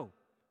know.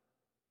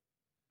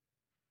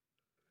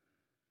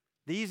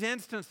 These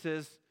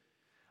instances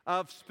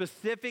of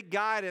specific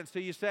guidance. So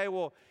you say,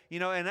 well,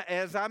 and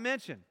as I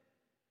mentioned,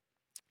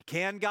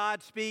 can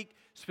God speak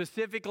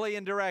specifically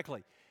and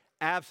directly?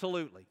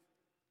 Absolutely.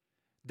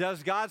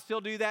 Does God still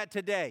do that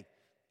today?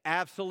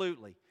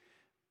 Absolutely.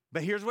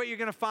 But here's what you're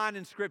going to find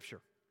in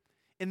Scripture.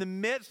 In the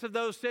midst of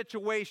those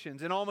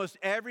situations, in almost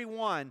every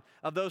one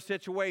of those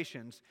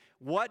situations,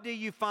 what do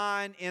you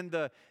find in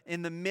the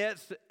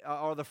midst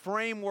or the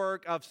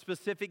framework of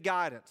specific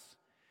guidance?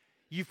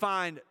 You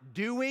find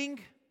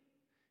doing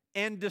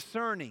and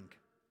discerning.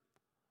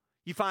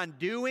 You find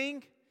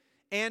doing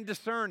and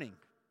discerning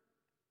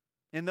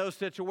in those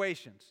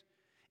situations.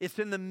 It's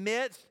in the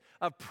midst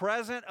of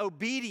present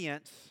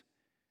obedience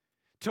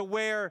to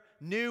where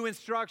new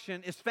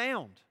instruction is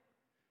found.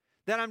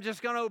 That I'm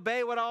just going to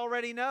obey what I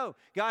already know.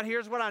 God,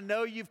 here's what I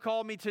know you've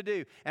called me to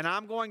do, and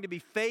I'm going to be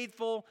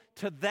faithful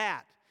to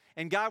that.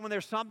 And God, when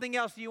there's something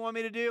else that you want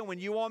me to do, and when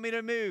you want me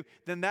to move,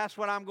 then that's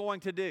what I'm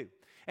going to do.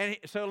 And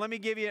so let me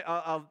give you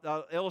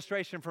an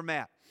illustration from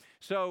Matt.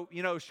 So,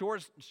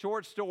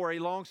 short story,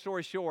 long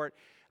story short,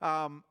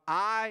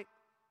 I,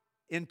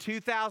 in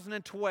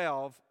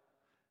 2012,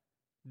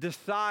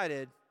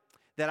 decided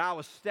that I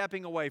was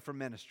stepping away from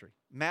ministry.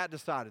 Matt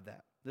decided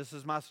that. This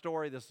is my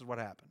story. This is what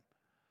happened.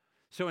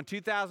 So in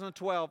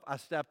 2012, I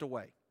stepped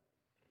away.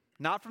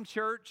 Not from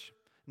church,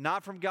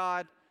 not from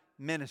God,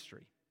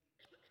 ministry.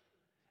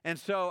 And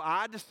so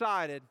I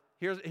decided,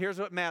 here's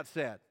what Matt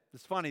said.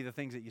 It's funny the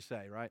things that you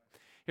say, right?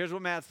 Here's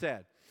what Matt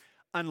said.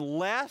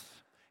 Unless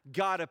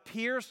God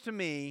appears to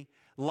me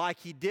like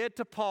He did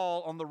to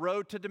Paul on the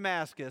road to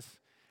Damascus,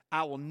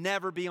 I will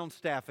never be on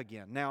staff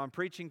again. Now, I'm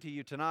preaching to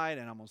you tonight,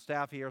 and I'm on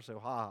staff here,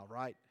 so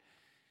right?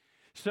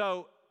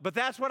 So, but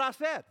that's what I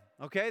said,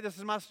 okay? This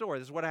is my story.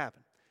 This is what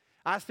happened.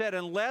 I said,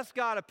 unless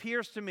God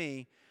appears to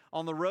me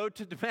on the road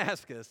to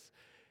Damascus,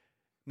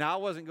 now I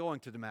wasn't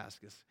going to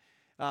Damascus,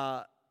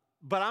 but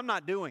I'm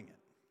not doing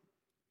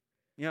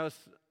it.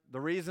 The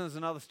reason is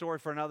another story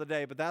for another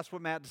day, but that's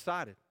what Matt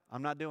decided.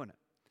 I'm not doing it.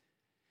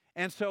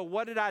 And so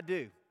what did I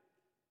do?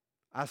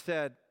 I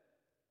said,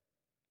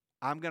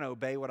 I'm going to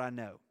obey what I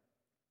know.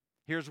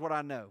 Here's what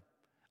I know.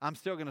 I'm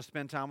still going to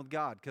spend time with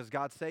God because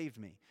God saved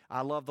me.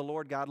 I love the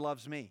Lord. God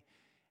loves me.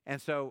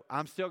 And so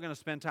I'm still going to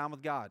spend time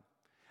with God.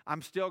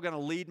 I'm still going to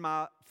lead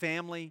my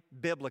family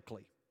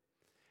biblically.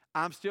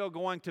 I'm still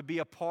going to be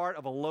a part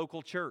of a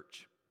local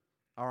church.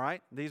 All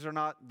right? These are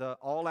not the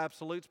all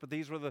absolutes, but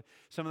these were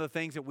some of the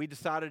things that we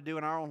decided to do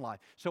in our own life.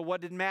 So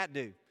what did Matt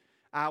do?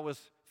 I was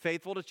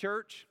faithful to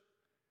church.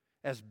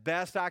 As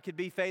best I could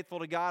be faithful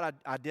to God,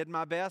 I did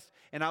my best,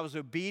 and I was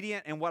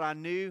obedient in what I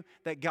knew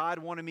that God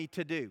wanted me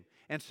to do.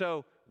 And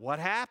so what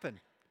happened?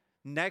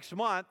 Next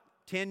month,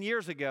 10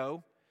 years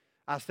ago,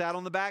 I sat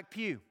on the back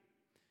pew,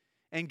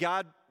 and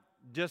God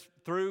just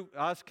through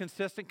us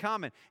consistent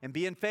coming and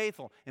being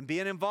faithful and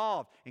being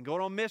involved and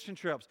going on mission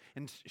trips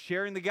and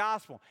sharing the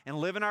gospel and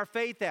living our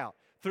faith out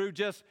through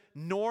just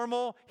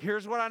normal,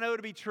 here's what I know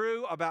to be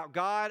true about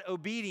God,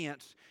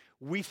 obedience,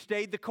 we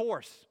stayed the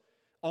course.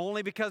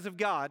 Only because of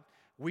God,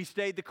 we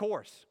stayed the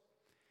course.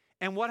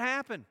 And what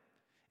happened?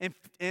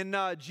 In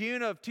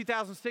June of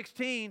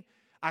 2016,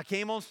 I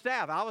came on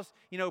staff. I was,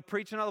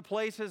 preaching other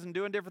places and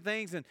doing different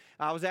things, and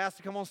I was asked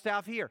to come on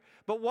staff here.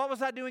 But what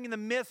was I doing in the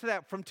midst of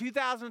that? From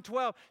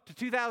 2012 to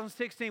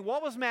 2016,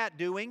 what was Matt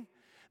doing?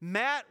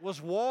 Matt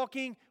was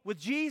walking with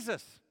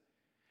Jesus.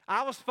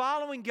 I was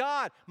following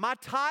God. My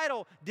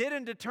title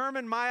didn't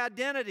determine my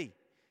identity.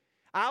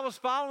 I was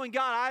following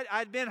God.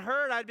 I'd been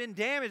hurt. I'd been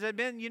damaged. I'd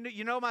been,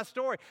 you know my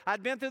story.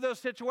 I'd been through those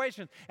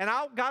situations. And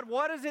God,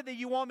 what is it that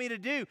you want me to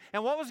do?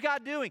 And what was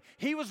God doing?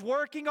 He was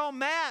working on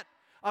Matt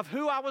of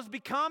who I was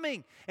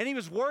becoming. And He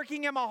was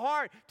working in my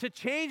heart to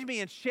change me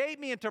and shape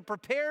me and to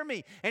prepare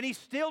me. And He's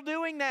still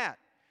doing that.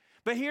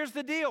 But here's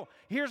the deal.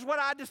 Here's what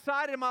I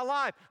decided in my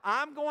life.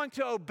 I'm going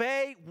to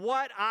obey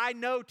what I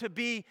know to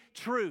be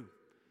true.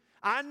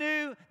 I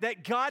knew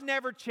that God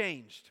never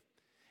changed.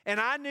 And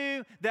I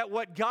knew that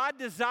what God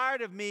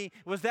desired of me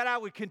was that I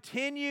would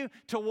continue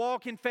to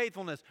walk in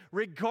faithfulness,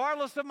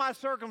 regardless of my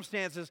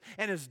circumstances.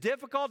 And as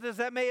difficult as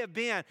that may have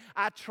been,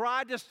 I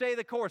tried to stay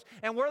the course.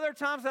 And were there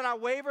times that I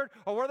wavered,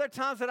 or were there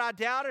times that I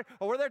doubted,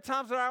 or were there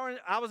times that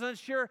I was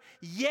unsure?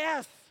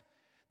 Yes,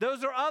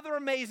 those are other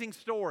amazing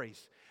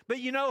stories. But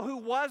you know who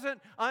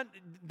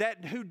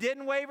who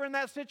didn't waver in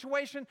that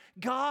situation?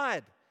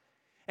 God.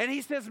 And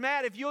He says,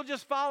 Matt, if you'll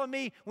just follow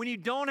me when you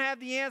don't have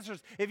the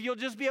answers, if you'll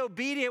just be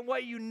obedient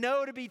what you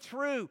know to be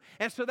true.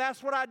 And so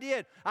that's what I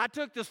did. I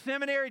took the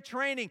seminary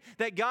training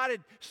that God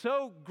had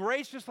so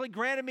graciously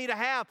granted me to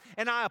have,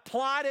 and I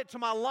applied it to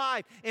my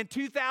life in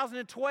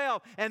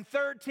 2012 and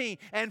 13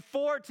 and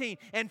 14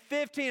 and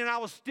 15, and I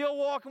was still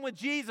walking with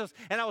Jesus,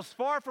 and I was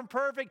far from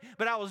perfect,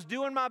 but I was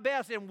doing my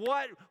best. And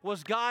what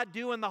was God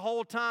doing the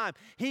whole time?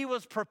 He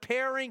was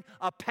preparing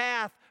a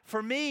path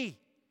for me.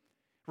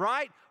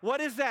 Right?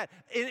 What is that?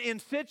 In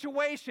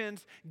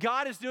situations,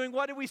 God is doing,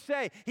 what did we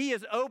say? He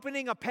is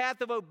opening a path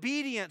of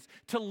obedience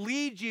to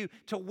lead you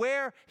to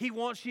where He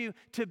wants you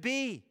to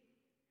be.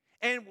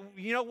 And,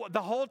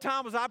 the whole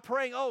time was I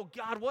praying, oh,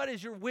 God, what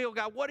is your will?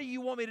 God, what do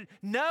you want me to do?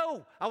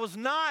 No, I was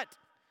not.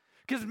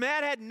 Because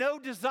Matt had no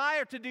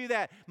desire to do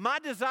that. My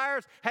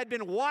desires had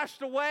been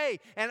washed away,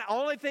 and the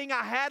only thing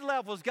I had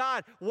left was,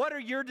 God, what are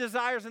your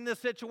desires in this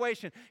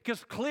situation?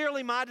 Because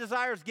clearly my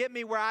desires get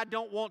me where I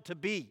don't want to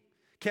be.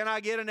 Can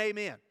I get an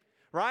amen?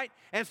 Right?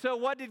 And so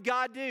what did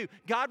God do?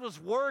 God was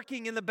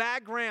working in the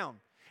background,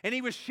 and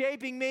He was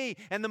shaping me,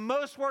 and the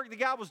most work that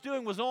God was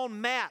doing was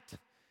on Matt.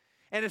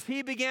 And as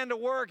He began to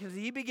work, as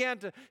He began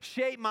to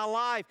shape my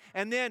life,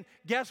 and then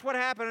guess what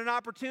happened? An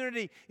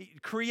opportunity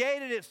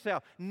created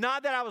itself.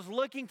 Not that I was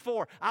looking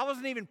for. I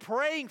wasn't even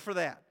praying for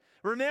that.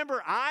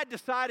 Remember, I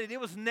decided it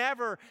was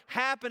never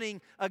happening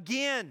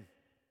again.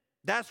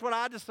 That's what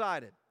I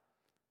decided.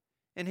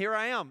 And here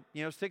I am,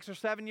 6 or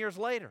 7 years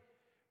later.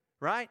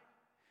 Right?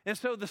 And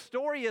so the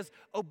story is,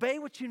 obey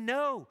what you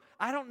know.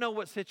 I don't know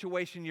what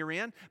situation you're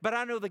in, but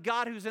I know the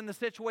God who's in the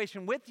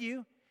situation with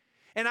you.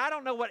 And I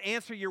don't know what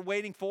answer you're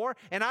waiting for,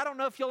 and I don't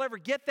know if you'll ever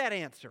get that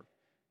answer.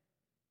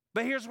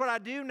 But here's what I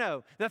do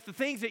know, that the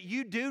things that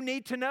you do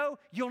need to know,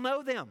 you'll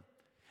know them.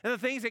 And the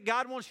things that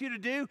God wants you to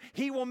do,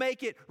 He will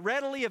make it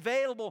readily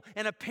available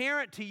and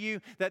apparent to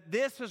you that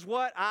this is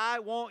what I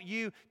want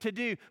you to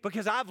do,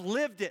 because I've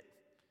lived it.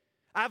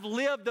 I've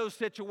lived those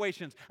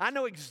situations. I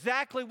know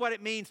exactly what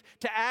it means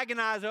to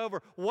agonize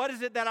over what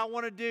is it that I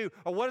want to do,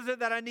 or what is it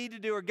that I need to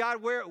do, or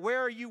God,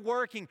 where are you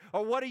working,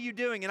 or what are you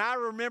doing? And I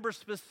remember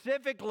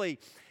specifically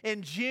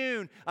in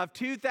April of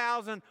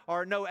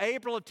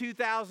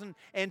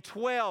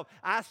 2012,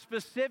 I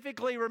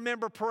specifically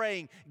remember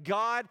praying,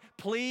 God,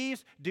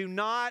 please do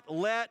not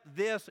let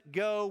this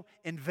go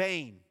in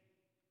vain.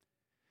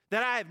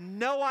 That I have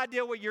no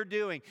idea what you're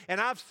doing,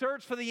 and I've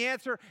searched for the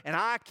answer, and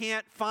I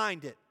can't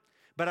find it.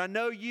 But I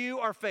know you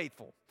are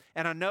faithful,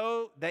 and I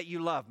know that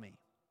you love me,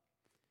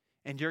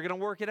 and you're going to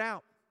work it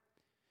out.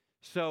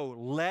 So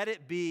let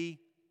it be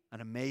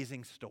an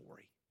amazing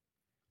story,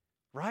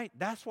 right?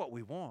 That's what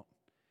we want.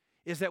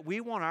 is that we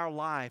want our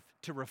life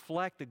to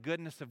reflect the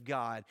goodness of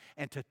God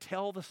and to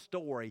tell the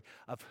story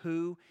of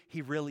who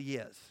He really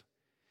is.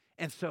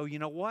 And so, you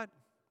know what?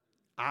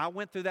 I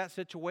went through that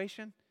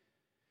situation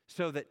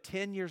so that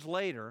 10 years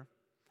later,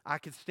 I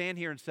could stand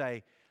here and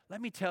say, let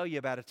me tell you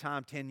about a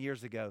time 10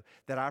 years ago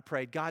that I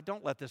prayed, God,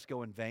 don't let this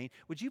go in vain.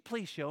 Would you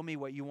please show me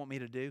what you want me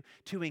to do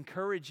to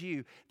encourage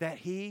you that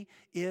He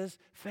is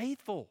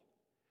faithful,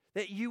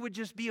 that you would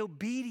just be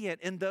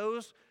obedient in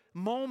those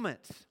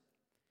moments.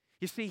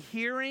 You see,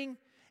 hearing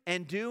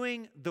and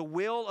doing the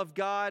will of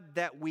God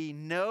that we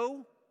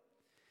know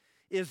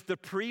is the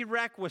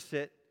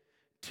prerequisite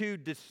to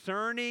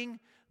discerning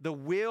the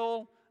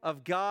will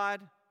of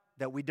God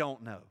that we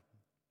don't know.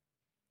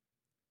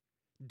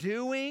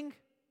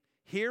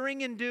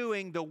 Hearing and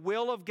doing the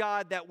will of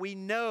God that we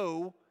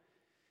know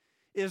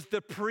is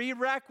the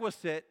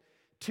prerequisite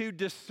to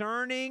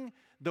discerning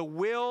the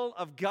will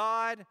of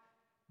God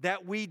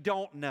that we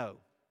don't know.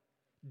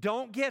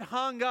 Don't get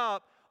hung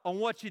up on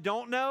what you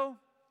don't know.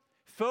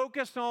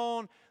 Focus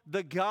on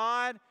the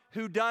God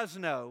who does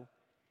know.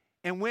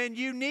 And when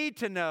you need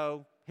to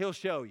know, He'll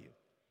show you.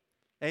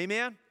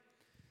 Amen?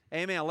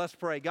 Amen. Let's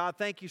pray. God,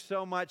 thank you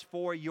so much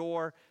for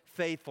your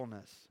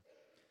faithfulness.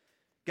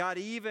 God,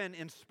 even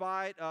in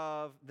spite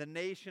of the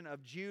nation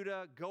of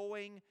Judah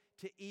going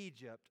to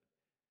Egypt,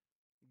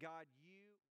 God,